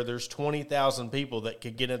where there's 20,000 people that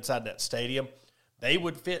could get inside that stadium, they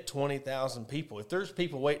would fit 20,000 people. If there's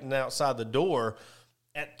people waiting outside the door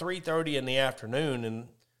at 3:30 in the afternoon and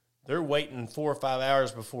they're waiting 4 or 5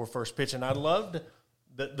 hours before first pitch, and I loved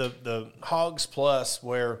the Hogs Plus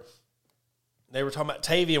where they were talking about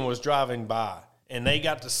Tavian was driving by and they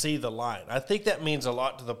got to see the line. I think that means a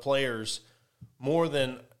lot to the players more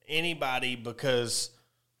than anybody because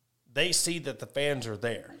they see that the fans are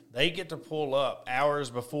there. They get to pull up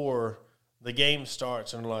hours before the game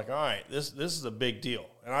starts and they're like, all right, this is a big deal.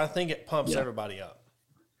 And I think it pumps everybody up.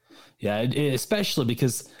 Yeah, especially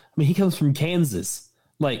because, I mean, he comes from Kansas.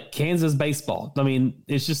 Like Kansas baseball. I mean,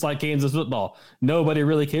 it's just like Kansas football. Nobody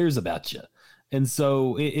really cares about you. And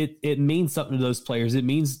so it means something to those players. It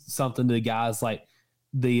means something to the guys like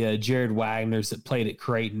the Jared Wagners that played at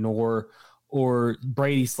Creighton or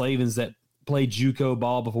Brady Slavens that played JUCO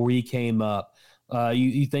ball before he came up.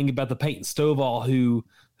 You think about the Peyton Stovall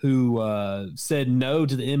who said no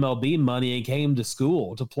to the MLB money and came to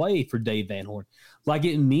school to play for Dave Van Horn. Like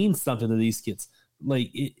it means something to these kids.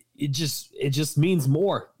 Like it just means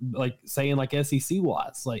more, like saying like SEC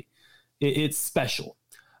wise, like it's special.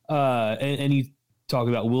 And you talk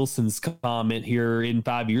about Wilson's comment here in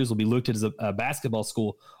 5 years will be looked at as a basketball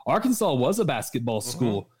school. Arkansas was a basketball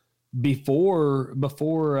school before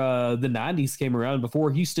the 90s came around,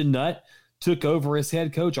 before Houston Nutt took over as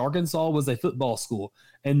head coach. Arkansas was a football school.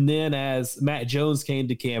 And then as Matt Jones came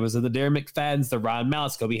to campus and the Darren McFaddens, the Ryan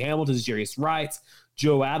Mounts, Kobe Hamilton's, Jarius Wrights,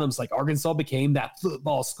 Joe Adams, like Arkansas became that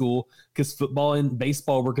football school because football and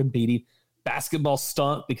baseball were competing. Basketball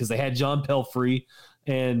stunk because they had John Pelfrey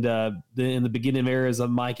and in the beginning eras of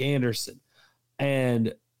Mike Anderson.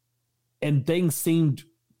 And things seemed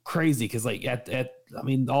crazy because like I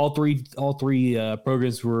mean, all three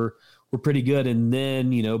programs were pretty good. And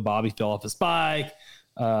then, you know, Bobby fell off his bike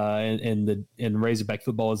and Razorback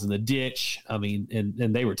football was in the ditch. I mean,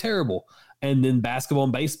 and they were terrible. And then basketball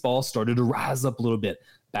and baseball started to rise up a little bit.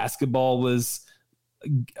 Basketball was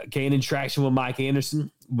gaining traction with Mike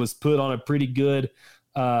Anderson, was put on a pretty good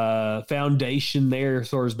foundation there as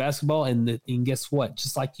far as basketball. And guess what?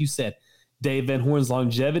 Just like you said, Dave Van Horn's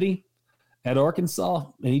longevity at Arkansas,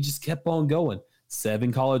 and he just kept on going.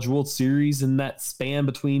 7 College World Series in that span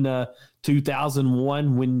between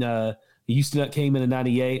 2001 when Houston came in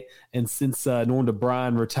 98, and since Norm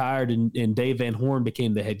DeBryan retired and Dave Van Horn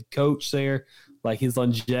became the head coach there, like his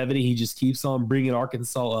longevity, he just keeps on bringing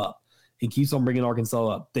Arkansas up. He keeps on bringing Arkansas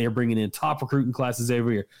up. They're bringing in top recruiting classes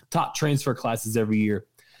every year, top transfer classes every year,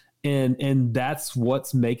 and that's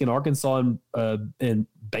what's making Arkansas in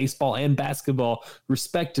baseball and basketball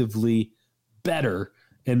respectively better,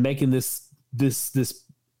 and making this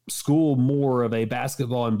school more of a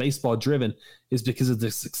basketball and baseball driven is because of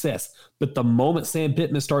the success. But the moment Sam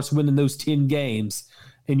Pittman starts winning those 10 games,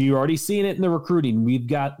 and you're already seeing it in the recruiting, we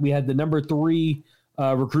had the number 3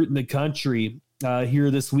 recruit in the country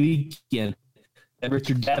here this weekend. And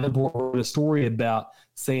Richard Davenport wrote a story about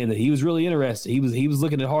saying that he was really interested. He was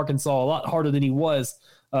looking at Arkansas a lot harder than he was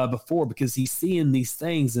before because he's seeing these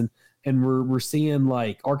things, and we're seeing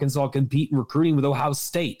like Arkansas compete in recruiting with Ohio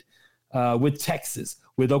State, with Texas,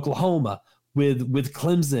 with Oklahoma, with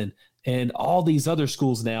Clemson, and all these other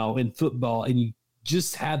schools now in football. And you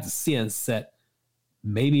just have the sense that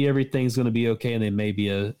maybe everything's going to be okay, and there may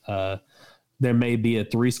be a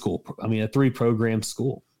 3 program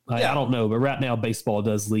school. I don't know, but right now baseball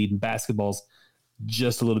does lead, and basketball's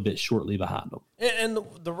just a little bit shortly behind them. And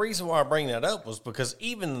the reason why I bring that up was because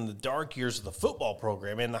even in the dark years of the football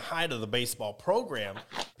program and the height of the baseball program,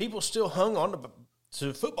 people still hung on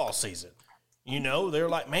to football season. You know, they're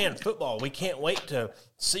like, man, football, we can't wait to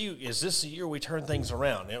see, is this the year we turn things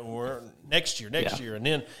around? And we're next year. And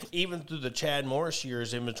then even through the Chad Morris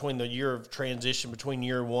years, in between the year of transition between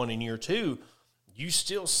year 1 and year 2, you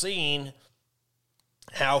still seen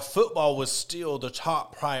how football was still the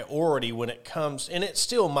top priority when it comes, and it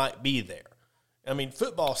still might be there. I mean,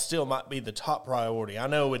 football still might be the top priority. I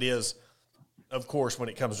know it is, of course, when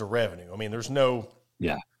it comes to revenue. I mean, there's no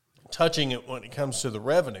touching it when it comes to the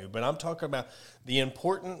revenue, but I'm talking about the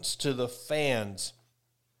importance to the fans.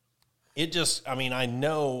 It just, I mean, I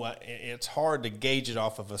know it's hard to gauge it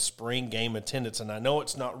off of a spring game attendance, and I know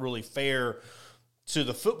it's not really fair to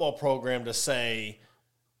the football program to say,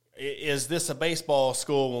 is this a baseball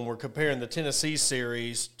school when we're comparing the Tennessee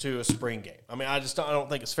series to a spring game? I mean, I don't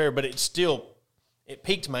think it's fair, but it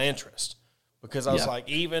piqued my interest because I was like,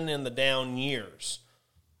 even in the down years,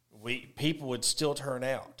 people would still turn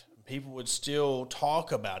out. People would still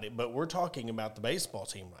talk about it, but we're talking about the baseball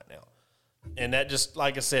team right now. And that just,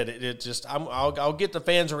 like I said, I'll get the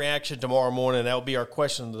fans' reaction tomorrow morning. That'll be our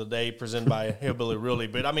question of the day presented by Hillbilly Really.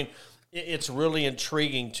 But, I mean, it's really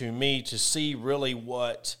intriguing to me to see really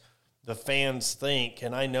what the fans think.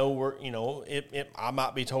 And I know I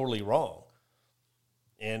might be totally wrong.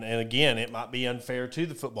 And again, it might be unfair to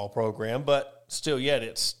the football program, but still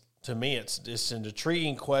yet to me, it's an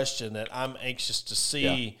intriguing question that I'm anxious to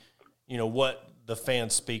see, what the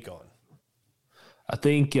fans speak on. I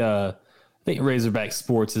think Razorback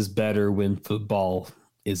sports is better when football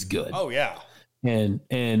is good. Oh yeah. And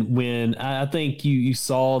when I think you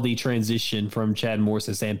saw the transition from Chad Morris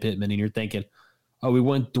to Sam Pittman, and you're thinking, oh, we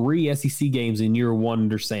won 3 SEC games in year 1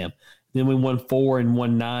 under Sam. Then we won 4 and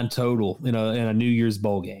won 9 total in a New Year's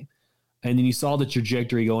Bowl game. And then you saw the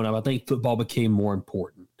trajectory going up. I think football became more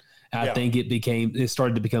important. I think it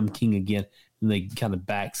started to become king again, and they kind of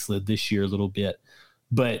backslid this year a little bit.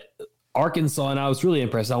 But Arkansas, and I was really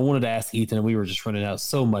impressed. I wanted to ask Ethan, and we were just running out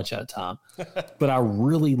so much out of time. But I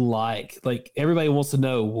really like everybody wants to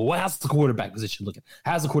know, well, how's the quarterback position looking?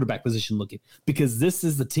 How's the quarterback position looking? Because this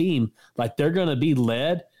is the team, they're going to be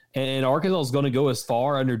led, and Arkansas is going to go as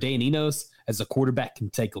far under Dan Enos as a quarterback can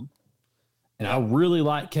take them. And I really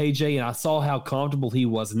like KJ, and I saw how comfortable he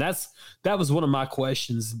was. And that was one of my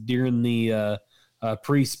questions during the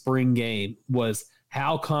pre-spring game was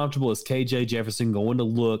how comfortable is KJ Jefferson going to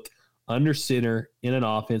look under center in an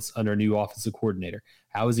offense under a new offensive coordinator?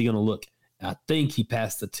 How is he going to look? And I think he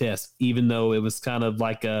passed the test, even though it was kind of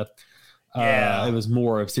like it was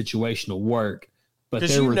more of situational work. But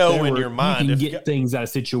in your mind, you can get things out of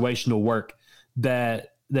situational work that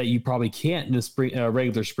you probably can't in a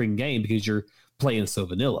regular spring game because you're playing so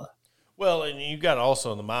vanilla. Well, and you got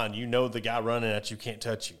also in the mind, the guy running at you can't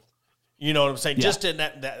touch you. You know what I'm saying? Yeah. Just in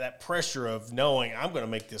that pressure of knowing I'm going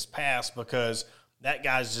to make this pass because that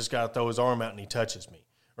guy's just got to throw his arm out and he touches me.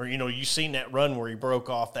 Or, you seen that run where he broke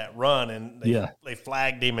off that run and they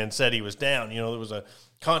flagged him and said he was down. There was a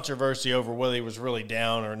controversy over whether he was really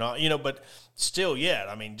down or not, but still yet.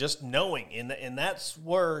 I mean, just knowing, and that's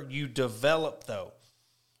where you develop, though.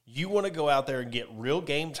 You want to go out there and get real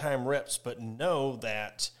game time reps, but know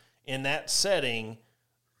that in that setting,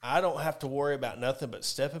 I don't have to worry about nothing but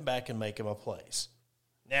stepping back and making my plays.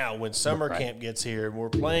 Now, when summer camp gets here and we're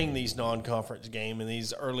playing these non-conference games and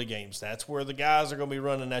these early games, that's where the guys are going to be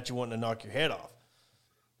running at you wanting to knock your head off.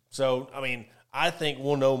 So, I mean, I think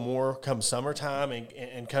we'll know more come summertime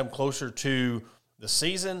and come closer to the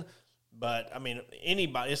season. But, I mean,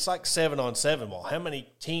 it's like 7-on-7 ball. How many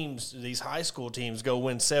teams, these high school teams, go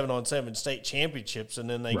win 7-on-7 state championships and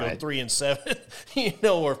then they go 3-7,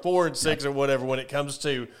 or 4-6 or whatever when it comes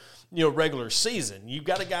to, regular season? You've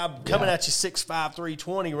got a guy coming at you 6'5",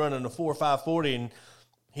 320, running a 4.5 40, and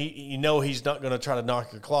he's not going to try to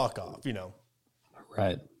knock your clock off,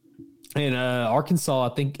 Right. And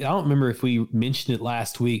Arkansas, I don't remember if we mentioned it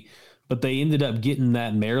last week, but they ended up getting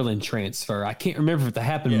that Maryland transfer. I can't remember if it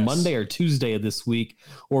happened Monday or Tuesday of this week,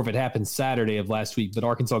 or if it happened Saturday of last week. But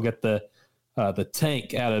Arkansas got the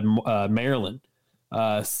tank out of Maryland,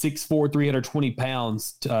 6'4", 320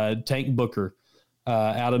 pounds, Tank Booker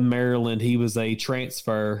out of Maryland. He was a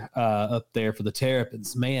transfer up there for the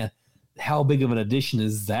Terrapins. Man, how big of an addition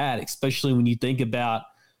is that? Especially when you think about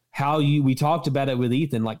how we talked about it with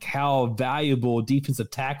Ethan, like how valuable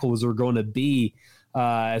defensive tackles are going to be.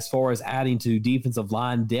 As far as adding to defensive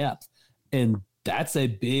line depth. And that's a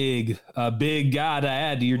big guy to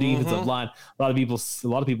add to your defensive line. A lot of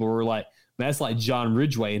people were like, that's like John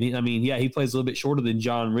Ridgway. And he plays a little bit shorter than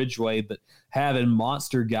John Ridgway, but having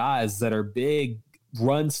monster guys that are big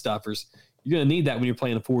run stuffers, you're going to need that when you're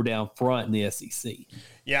playing a 4-down front in the SEC.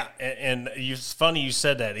 Yeah, and it's funny you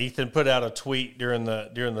said that. Ethan put out a tweet during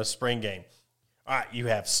the spring game. All right, you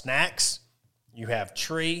have Snacks, you have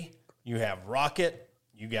Tree, you have Rocket,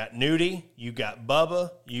 you got Nudie, you got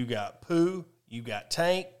Bubba, you got Pooh, you got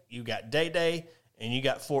Tank, you got Day Day, and you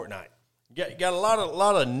got Fortnite. You got a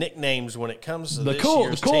lot of nicknames when it comes to this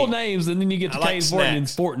year's cool team. names, and then you get to Kane Fortin and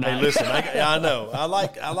Fortnite. Hey, listen, I know.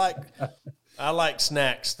 I like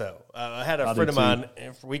Snacks though. I had a friend of mine.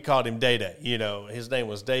 We called him Day Day. His name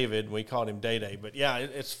was David. And we called him Day Day. But yeah,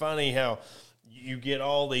 it's funny how you get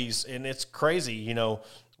all these, and it's crazy.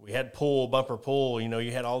 We had bumper pool.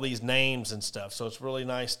 You had all these names and stuff. So it's really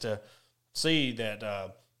nice to see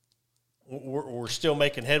that we're still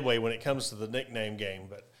making headway when it comes to the nickname game.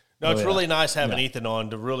 But no, it's really nice having Ethan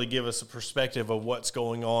on to really give us a perspective of what's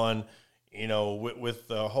going on. With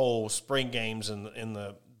the whole spring games and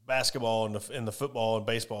the basketball and the football and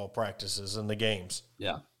baseball practices and the games.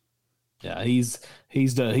 Yeah. He's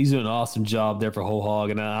doing an awesome job there for Whole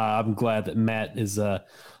Hog, and I'm glad that Matt is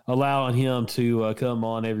allowing him to come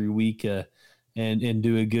on every week and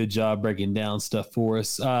do a good job breaking down stuff for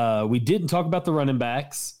us. We didn't talk about the running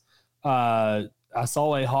backs. I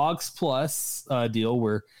saw a Hogs Plus deal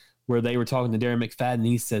where they were talking to Darren McFadden, and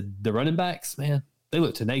he said the running backs, man, they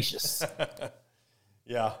look tenacious.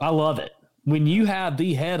 Yeah, I love it. When you have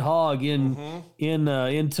the head hog in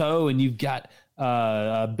tow, and you've got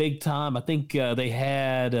big time. I think they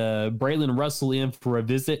had Braylon Russell in for a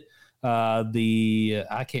visit. I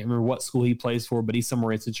can't remember what school he plays for, but he's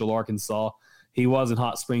somewhere in Central Arkansas. He was in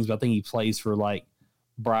Hot Springs, but I think he plays for like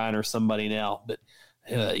Bryan or somebody now. But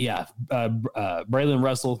Braylon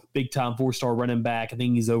Russell, big time 4-star running back. I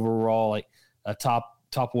think he's overall like a top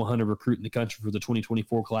 100 recruit in the country for the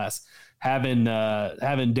 2024 class. Having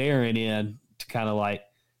Darren in to kind of like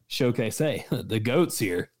showcase, hey, the GOAT's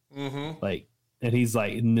here. Mm-hmm. And he's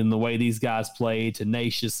like, and then the way these guys play,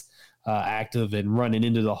 tenacious, active, and running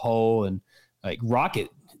into the hole. And like Rocket,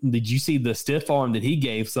 did you see the stiff arm that he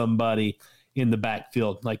gave somebody in the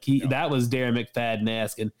backfield? That was Darren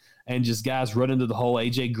McFadden-esque, and just guys running to the hole.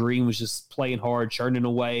 AJ Green was just playing hard, churning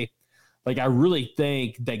away. I really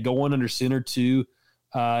think that going under center too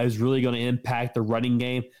is really going to impact the running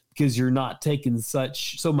game, because you're not taking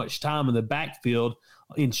so much time in the backfield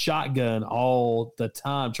in shotgun all the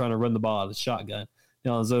time trying to run the ball out of the shotgun.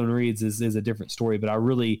 On zone reads is a different story, but I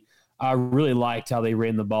really liked how they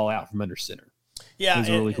ran the ball out from under center. Yeah, it was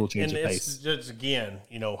a really cool change of pace. It's just, again,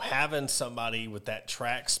 having somebody with that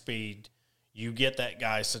track speed, you get that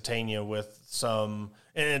guy Satania with some,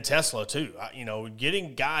 and Tesla too.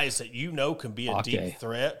 Getting guys that can be a deep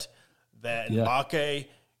threat. That Mbake,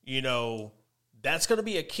 that's going to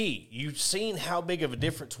be a key. You've seen how big of a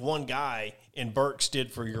difference one guy in Burks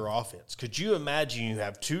did for your offense. Could you imagine you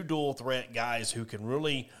have two dual threat guys who can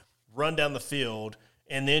really run down the field,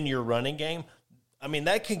 and then your running game? I mean,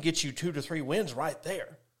 that can get you 2 to 3 wins right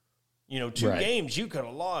there. Two games you could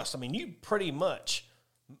have lost. I mean, you pretty much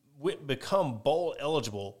become bowl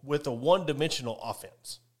eligible with a one-dimensional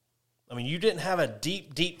offense. I mean, you didn't have a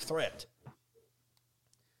deep threat.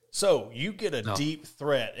 So you get a deep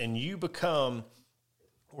threat, and you become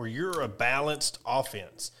where you're a balanced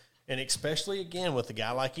offense. And especially, again, with a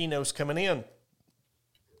guy like Enos coming in,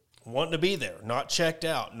 wanting to be there, not checked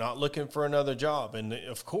out, not looking for another job. And,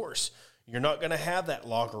 of course, you're not going to have that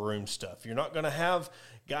locker room stuff. You're not going to have,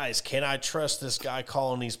 guys, can I trust this guy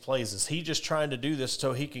calling these plays? Is he just trying to do this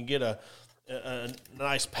so he can get a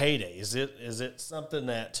nice payday? Is it something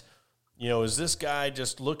that – is this guy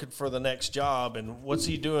just looking for the next job, and what's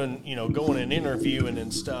he doing, going and interviewing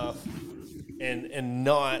and stuff and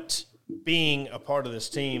not being a part of this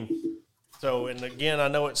team? So, and again, I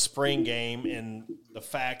know it's spring game, and the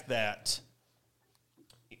fact that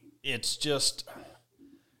it's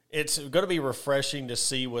going to be refreshing to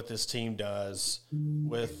see what this team does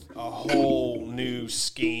with a whole new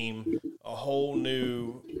scheme, a whole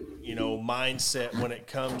new, mindset when it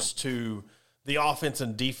comes to the offense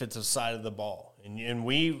and defensive side of the ball.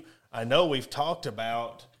 And I know we've talked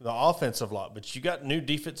about the offensive a lot, but you got new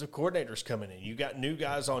defensive coordinators coming in. You got new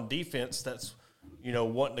guys on defense that's,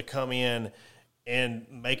 wanting to come in and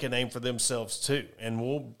make a name for themselves too. And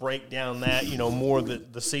we'll break down that, more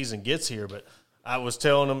that the season gets here. But I was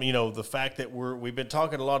telling them, the fact that we've been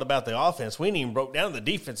talking a lot about the offense. We ain't even broke down the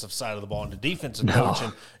defensive side of the ball and the defensive coach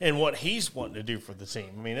and what he's wanting to do for the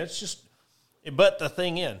team. I mean, it's just – but the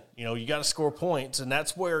thing you got to score points, and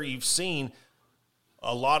that's where you've seen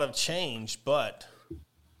a lot of change. But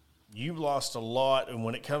you've lost a lot, and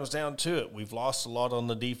when it comes down to it, we've lost a lot on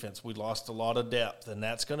the defense. We lost a lot of depth, and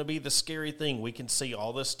that's going to be the scary thing. We can see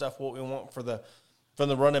all this stuff, what we want from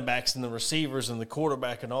the running backs and the receivers and the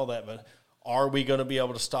quarterback and all that, but are we going to be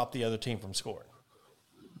able to stop the other team from scoring?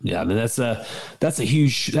 Yeah, I mean, that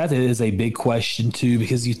is a big question too,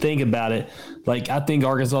 because you think about it, like I think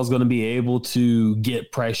Arkansas is going to be able to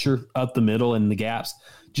get pressure up the middle and the gaps,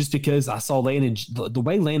 just because I saw the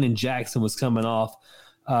way Landon Jackson was coming off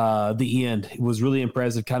the end. It was really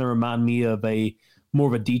impressive. Kind of remind me of more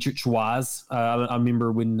of a Dietrich Wise. I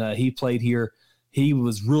remember when he played here, he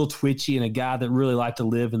was real twitchy and a guy that really liked to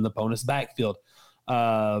live in the opponent's backfield.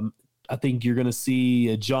 I think you're going to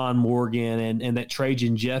see John Morgan and that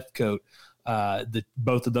Trajan Jeffcoat,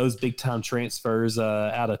 both of those big time transfers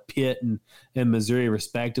out of Pitt and Missouri,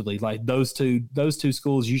 respectively. Like those two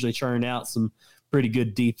schools usually churn out some pretty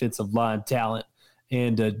good defensive line talent,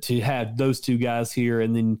 and to have those two guys here,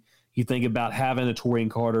 and then you think about having a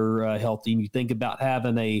Torian Carter healthy, and you think about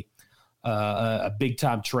having a big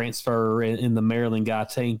time transfer in the Maryland guy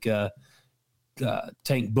Tank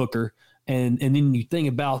Booker. And then you think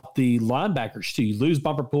about the linebackers too. You lose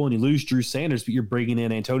Bumper Pool and you lose Drew Sanders, but you're bringing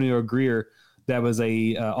in Antonio Greer, that was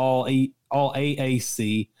a all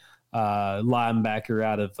AAC linebacker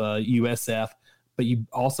out of USF. But you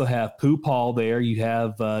also have Pooh Paul there. You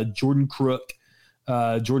have Jordan Crook.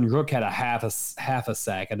 Jordan Crook had a half a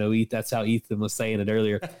sack. I know that's how Ethan was saying it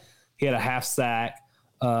earlier. He had a half sack.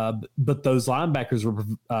 But those linebackers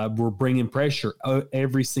were bringing pressure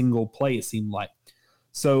every single play, it seemed like.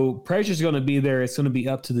 So pressure is going to be there. It's going to be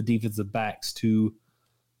up to the defensive backs to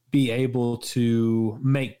be able to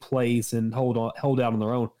make plays and hold out on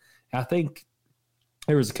their own. I think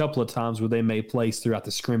there was a couple of times where they made plays throughout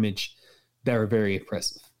the scrimmage that were very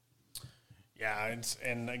impressive. Yeah,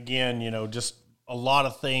 and again, just a lot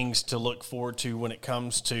of things to look forward to when it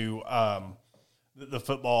comes to the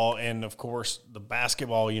football and, of course, the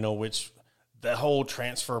basketball, which – the whole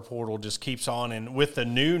transfer portal just keeps on. And with the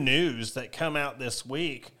new news that come out this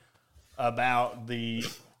week about the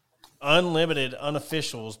unlimited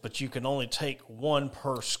unofficials, but you can only take one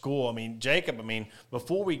per school. I mean, Jacob,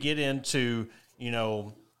 before we get into,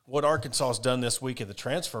 what Arkansas has done this week at the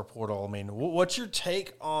transfer portal, what's your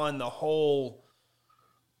take on the whole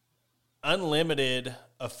unlimited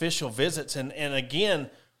official visits? And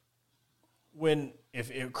again,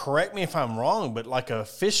 correct me if I'm wrong, but like an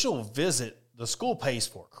official visit, the school pays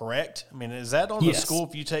for, correct? Is that on the school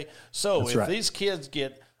if you take? So that's if these kids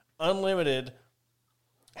get unlimited,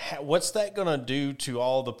 what's that going to do to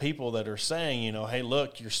all the people that are saying, hey,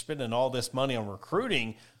 look, you're spending all this money on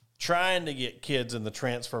recruiting, trying to get kids in the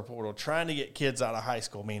transfer portal, trying to get kids out of high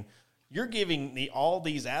school. You're giving all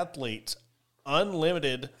these athletes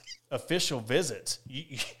unlimited official visits.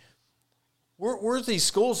 Where's these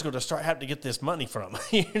schools going to start having to get this money from?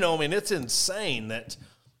 It's insane that –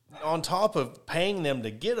 on top of paying them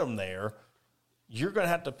to get them there, you're going to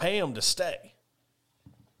have to pay them to stay.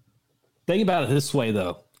 Think about it this way,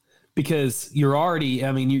 though, because you're already,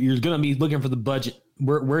 you're going to be looking for the budget.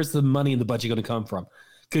 Where's the money in the budget going to come from?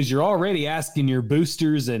 Because you're already asking your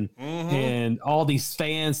boosters and all these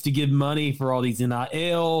fans to give money for all these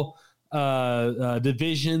NIL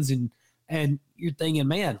divisions, and you're thinking,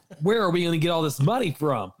 man, where are we going to get all this money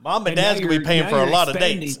from? Mom and Dad's going to be paying for a lot of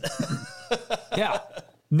dates. Yeah.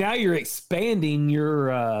 Now you're expanding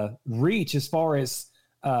your reach as far as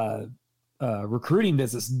recruiting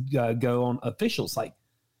business go on officials. Like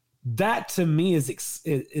that to me is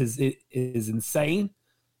insane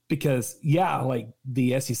because like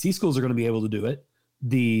the SEC schools are going to be able to do it.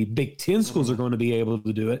 The Big Ten schools are going to be able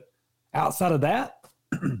to do it. Outside of that,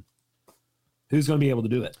 who's going to be able to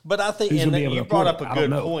do it? But I think, and you brought up a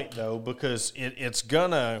good point though, because it's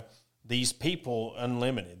gonna, these people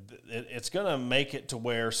unlimited, it's going to make it to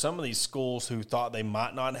where some of these schools who thought they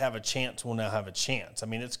might not have a chance will now have a chance.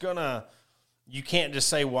 It's going to – you can't just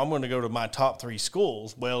say, well, I'm going to go to my top 3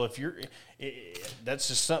 schools. Well, that's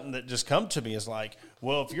just something that just come to me is like,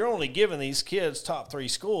 well, if you're only giving these kids top 3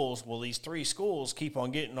 schools, well, these 3 schools keep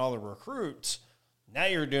on getting all the recruits. Now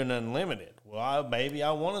you're doing unlimited. Well, maybe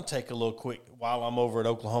I want to take a little quick while I'm over at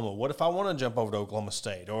Oklahoma. What if I want to jump over to Oklahoma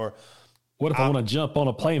State? Or – what if I want to jump on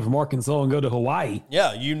a plane from Arkansas and go to Hawaii?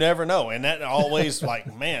 Yeah, you never know. And that always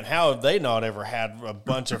like, man, how have they not ever had a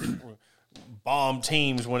bunch of bomb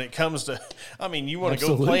teams when it comes to – you want to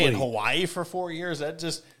go play in Hawaii for 4 years?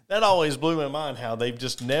 That always blew my mind how they've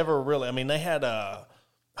just never really – they had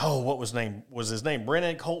what was his name?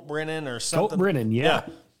 Colt Brennan or something? Colt Brennan, yeah.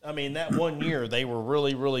 That one year they were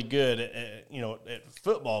really, really good at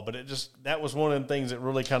football, but that was one of the things that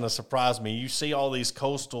really kind of surprised me. You see all these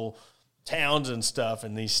coastal – towns and stuff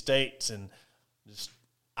in these states, and just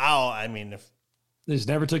if they just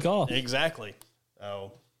never took off. Exactly.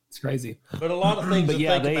 Oh, it's crazy. But a lot of things to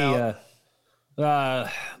think about.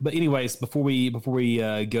 But anyways, before we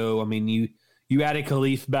go, I mean, you had a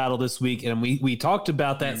Khalif battle this week, and we talked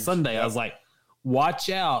about that Sunday. Yep. I was like, watch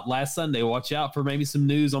out last Sunday. Watch out for maybe some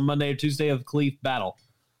news on Monday or Tuesday of Khalif battle.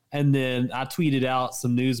 And then I tweeted out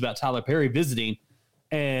some news about Tyler Perry visiting,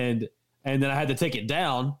 and then I had to take it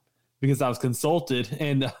down because I was consulted,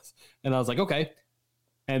 and I was like, okay.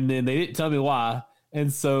 And then they didn't tell me why.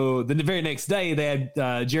 And so then the very next day they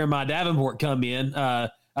had Jeremiah Davenport come in,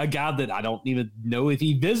 a guy that I don't even know if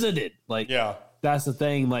he visited. Like, yeah, that's the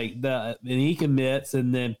thing. Like and he commits,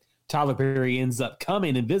 and then Tyler Perry ends up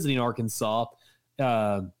coming and visiting Arkansas.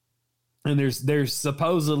 And there's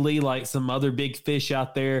supposedly like some other big fish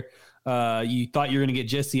out there. You thought you were going to get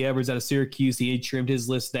Jesse Edwards out of Syracuse. He trimmed his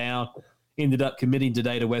list down, ended up committing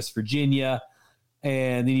today to West Virginia.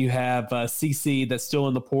 And then you have CC that's still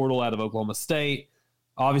in the portal out of Oklahoma State.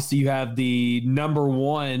 Obviously, you have the number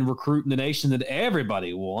one recruit in the nation that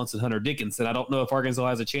everybody wants, and Hunter Dickinson. I don't know if Arkansas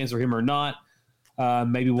has a chance for him or not.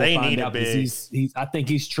 Maybe we'll find out because I think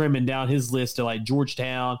he's trimming down his list to like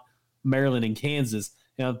Georgetown, Maryland, and Kansas.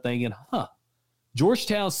 And I'm thinking,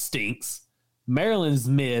 Georgetown stinks, Maryland's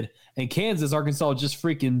mid, and Kansas, Arkansas just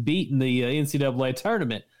freaking beat in the NCAA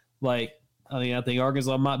tournament. Like, I think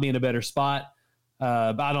Arkansas might be in a better spot.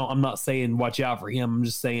 But I'm not saying watch out for him. I'm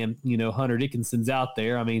just saying, Hunter Dickinson's out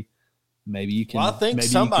there. I mean, maybe you can. Well, I think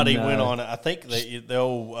somebody went on it. I think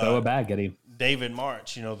they'll throw a bag at him. David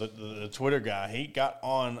March, the Twitter guy, he got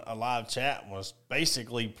on a live chat and was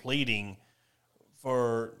basically pleading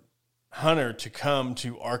for Hunter to come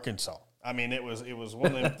to Arkansas. I mean, it was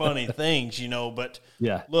one of them funny things, but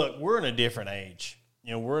yeah. Look, we're in a different age.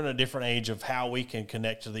 We're in a different age of how we can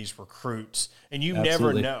connect to these recruits, and you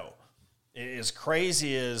Absolutely. Never know. As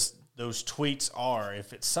crazy as those tweets are,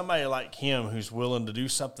 if it's somebody like him who's willing to do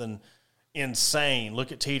something insane,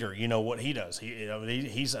 look at Teeter. You know what he does.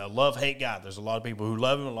 He's a love-hate guy. There's a lot of people who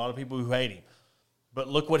love him, a lot of people who hate him. But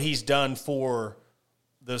look what he's done for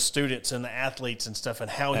the students and the athletes and stuff, and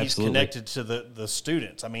how Absolutely. He's connected to the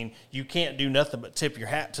students. I mean, you can't do nothing but tip your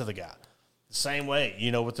hat to the guy. The same way,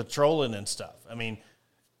 with the trolling and stuff. I mean,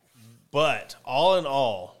 but all in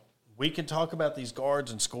all, we can talk about these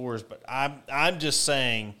guards and scores, but I'm just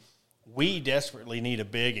saying we desperately need a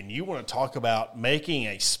big, and you want to talk about making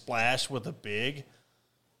a splash with a big.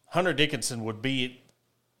 Hunter Dickinson would be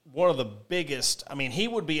one of the biggest. I mean, he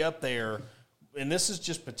would be up there, and this is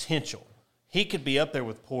just potential. He could be up there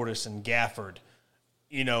with Portis and Gafford,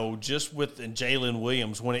 just with and Jalen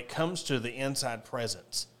Williams when it comes to the inside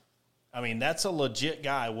presence. I mean, that's a legit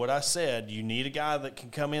guy. What I said, you need a guy that can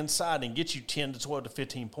come inside and get you 10 to 12 to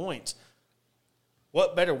 15 points.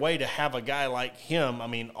 What better way to have a guy like him? I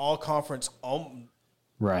mean, all-conference,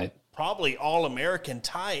 right? Probably all-American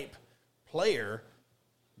type player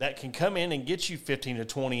that can come in and get you 15 to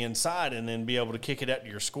 20 inside and then be able to kick it up to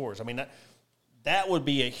your scores. I mean, that would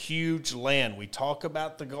be a huge land. We talk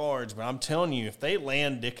about the guards, but I'm telling you, if they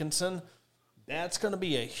land Dickinson, that's going to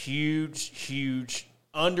be a huge, huge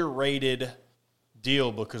underrated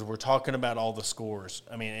deal because we're talking about all the scores.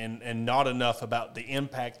 I mean, and not enough about the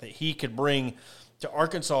impact that he could bring to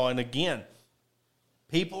Arkansas. And again,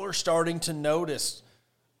 people are starting to notice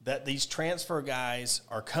that these transfer guys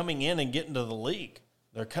are coming in and getting to the league.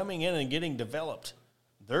 They're coming in and getting developed.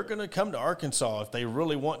 They're going to come to Arkansas if they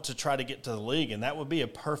really want to try to get to the league, and that would be a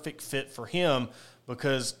perfect fit for him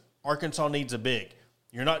because Arkansas needs a big.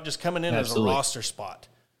 You're not just coming in Absolutely. As a roster spot.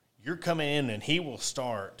 You're coming in and he will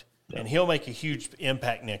start, and he'll make a huge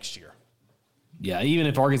impact next year. Yeah, even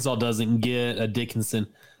if Arkansas doesn't get a Dickinson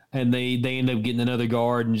and they end up getting another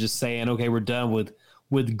guard and just saying, okay, we're done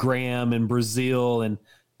with Graham and Brazil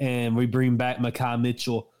and we bring back Makai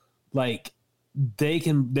Mitchell, like they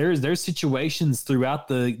can there's situations throughout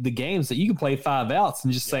the games that you can play 5 outs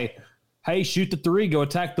and just say, hey, shoot the 3, go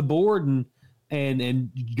attack the board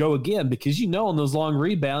and go again, because on those long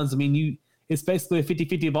rebounds, I mean, it's basically a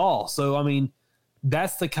 50-50 ball. So, I mean,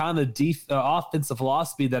 that's the kind of offensive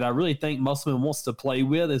philosophy that I really think Musselman wants to play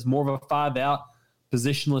with, is more of a 5-out,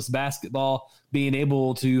 positionless basketball, being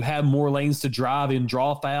able to have more lanes to drive and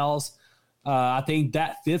draw fouls. I think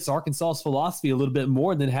that fits Arkansas's philosophy a little bit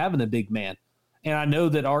more than having a big man. And I know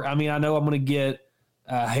that I know I'm going to get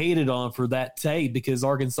hated on for that take because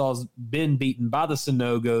Arkansas's been beaten by the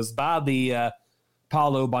Sonogos, by the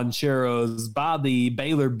Paulo Bancheros, by the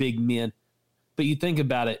Baylor big men. But you think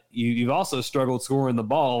about it, you've also struggled scoring the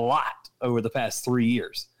ball a lot over the past 3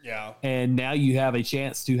 years. Yeah. And now you have a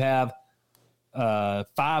chance to have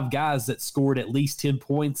 5 guys that scored at least 10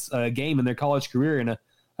 points a game in their college career, and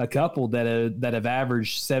a couple that have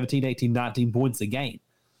averaged 17, 18, 19 points a game.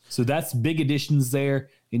 So that's big additions there,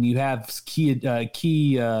 and you have key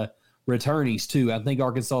returnees too. I think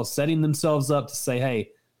Arkansas is setting themselves up to say,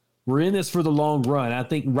 hey, we're in this for the long run. I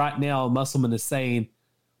think right now Musselman is saying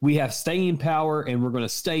we have staying power and we're going to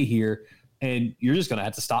stay here, and you're just going to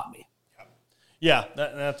have to stop me. Yeah,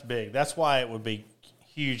 that's big. That's why it would be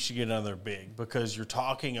huge to get another big, because you're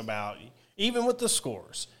talking about, even with the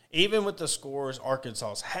scores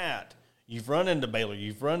Arkansas's had, you've run into Baylor,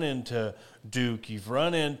 you've run into Duke, you've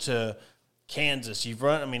run into Kansas,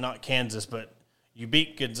 not Kansas, but you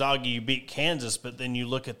beat Gonzaga, you beat Kansas, but then you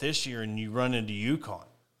look at this year and you run into UConn.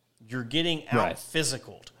 You're getting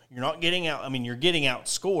out-physicaled. You're not getting out – you're getting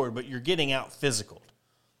outscored, but you're getting out-physicaled.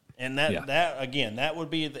 And that would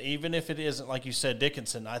be even if it isn't, like you said,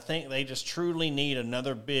 Dickinson, I think they just truly need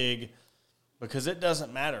another big, because it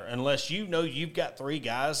doesn't matter unless you know you've got 3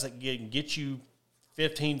 guys that can get you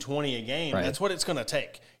 15, 20 a game. Right. That's what it's going to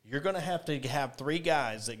take. You're going to have 3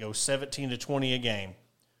 guys that go 17 to 20 a game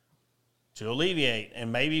to alleviate,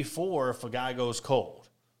 and maybe 4 if a guy goes cold.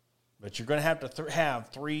 But you're going to have to have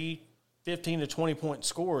 3 15 to 20-point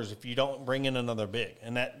scores if you don't bring in another big.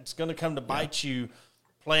 And that's going to come to bite you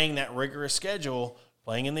playing that rigorous schedule,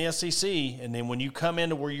 playing in the SEC, and then when you come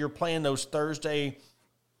into where you're playing those Thursday,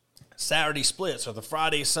 Saturday splits or the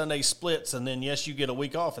Friday, Sunday splits, and then, yes, you get a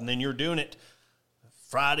week off, and then you're doing it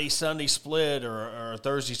Friday, Sunday split or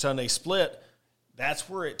Thursday, Sunday split, that's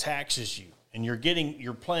where it taxes you. And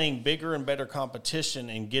you're playing bigger and better competition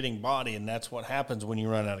and getting body, and that's what happens when you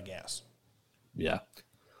run out of gas. Yeah.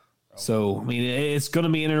 So, it's going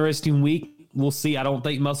to be an interesting week. We'll see. I don't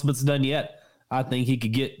think Musselman's done yet. I think he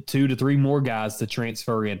could get 2 to 3 more guys to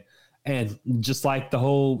transfer in. And just like the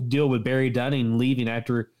whole deal with Barry Dunning leaving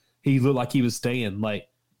after he looked like he was staying, like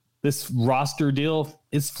this roster deal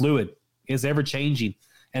is fluid. It's ever changing.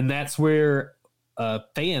 And that's where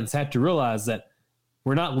fans have to realize that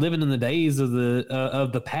we're not living in the days of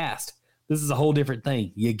the past. This is a whole different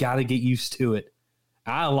thing. You got to get used to it.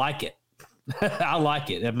 I like it. I like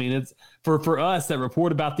it. It's for us that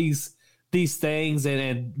report about these things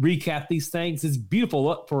and recap these things. It's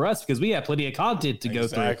beautiful for us because we have plenty of content to go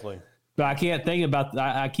through. Exactly. But I can't think about.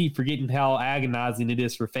 I keep forgetting how agonizing it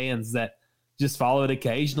is for fans that just follow it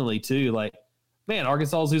occasionally too. Like, man,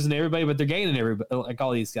 Arkansas is losing everybody, but they're gaining everybody. Like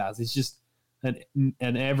all these guys, it's just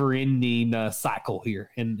an ever-ending cycle here,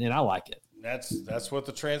 and I like it. That's what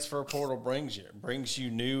the transfer portal brings you. It brings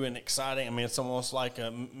you new and exciting. It's almost like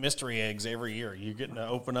mystery eggs every year. You're getting to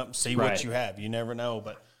open up and see what you have. You never know.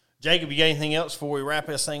 But Jacob, you got anything else before we wrap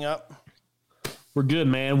this thing up? We're good,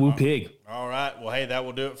 man. Woo pig. All right. Well, hey, that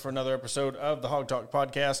will do it for another episode of the Hawg Talk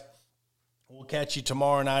Podcast. We'll catch you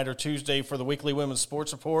tomorrow night or Tuesday for the weekly Women's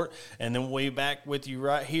Sports Report, and then we'll be back with you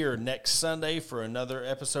right here next Sunday for another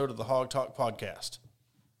episode of the Hawg Talk Podcast.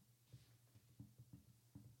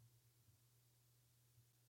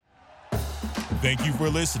 Thank you for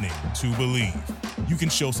listening to Believe. You can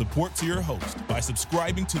show support to your host by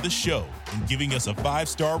subscribing to the show and giving us a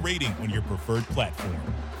 5-star rating on your preferred platform.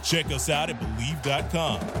 Check us out at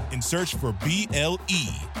Believe.com and search for BLEAV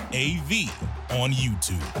on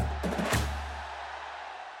YouTube.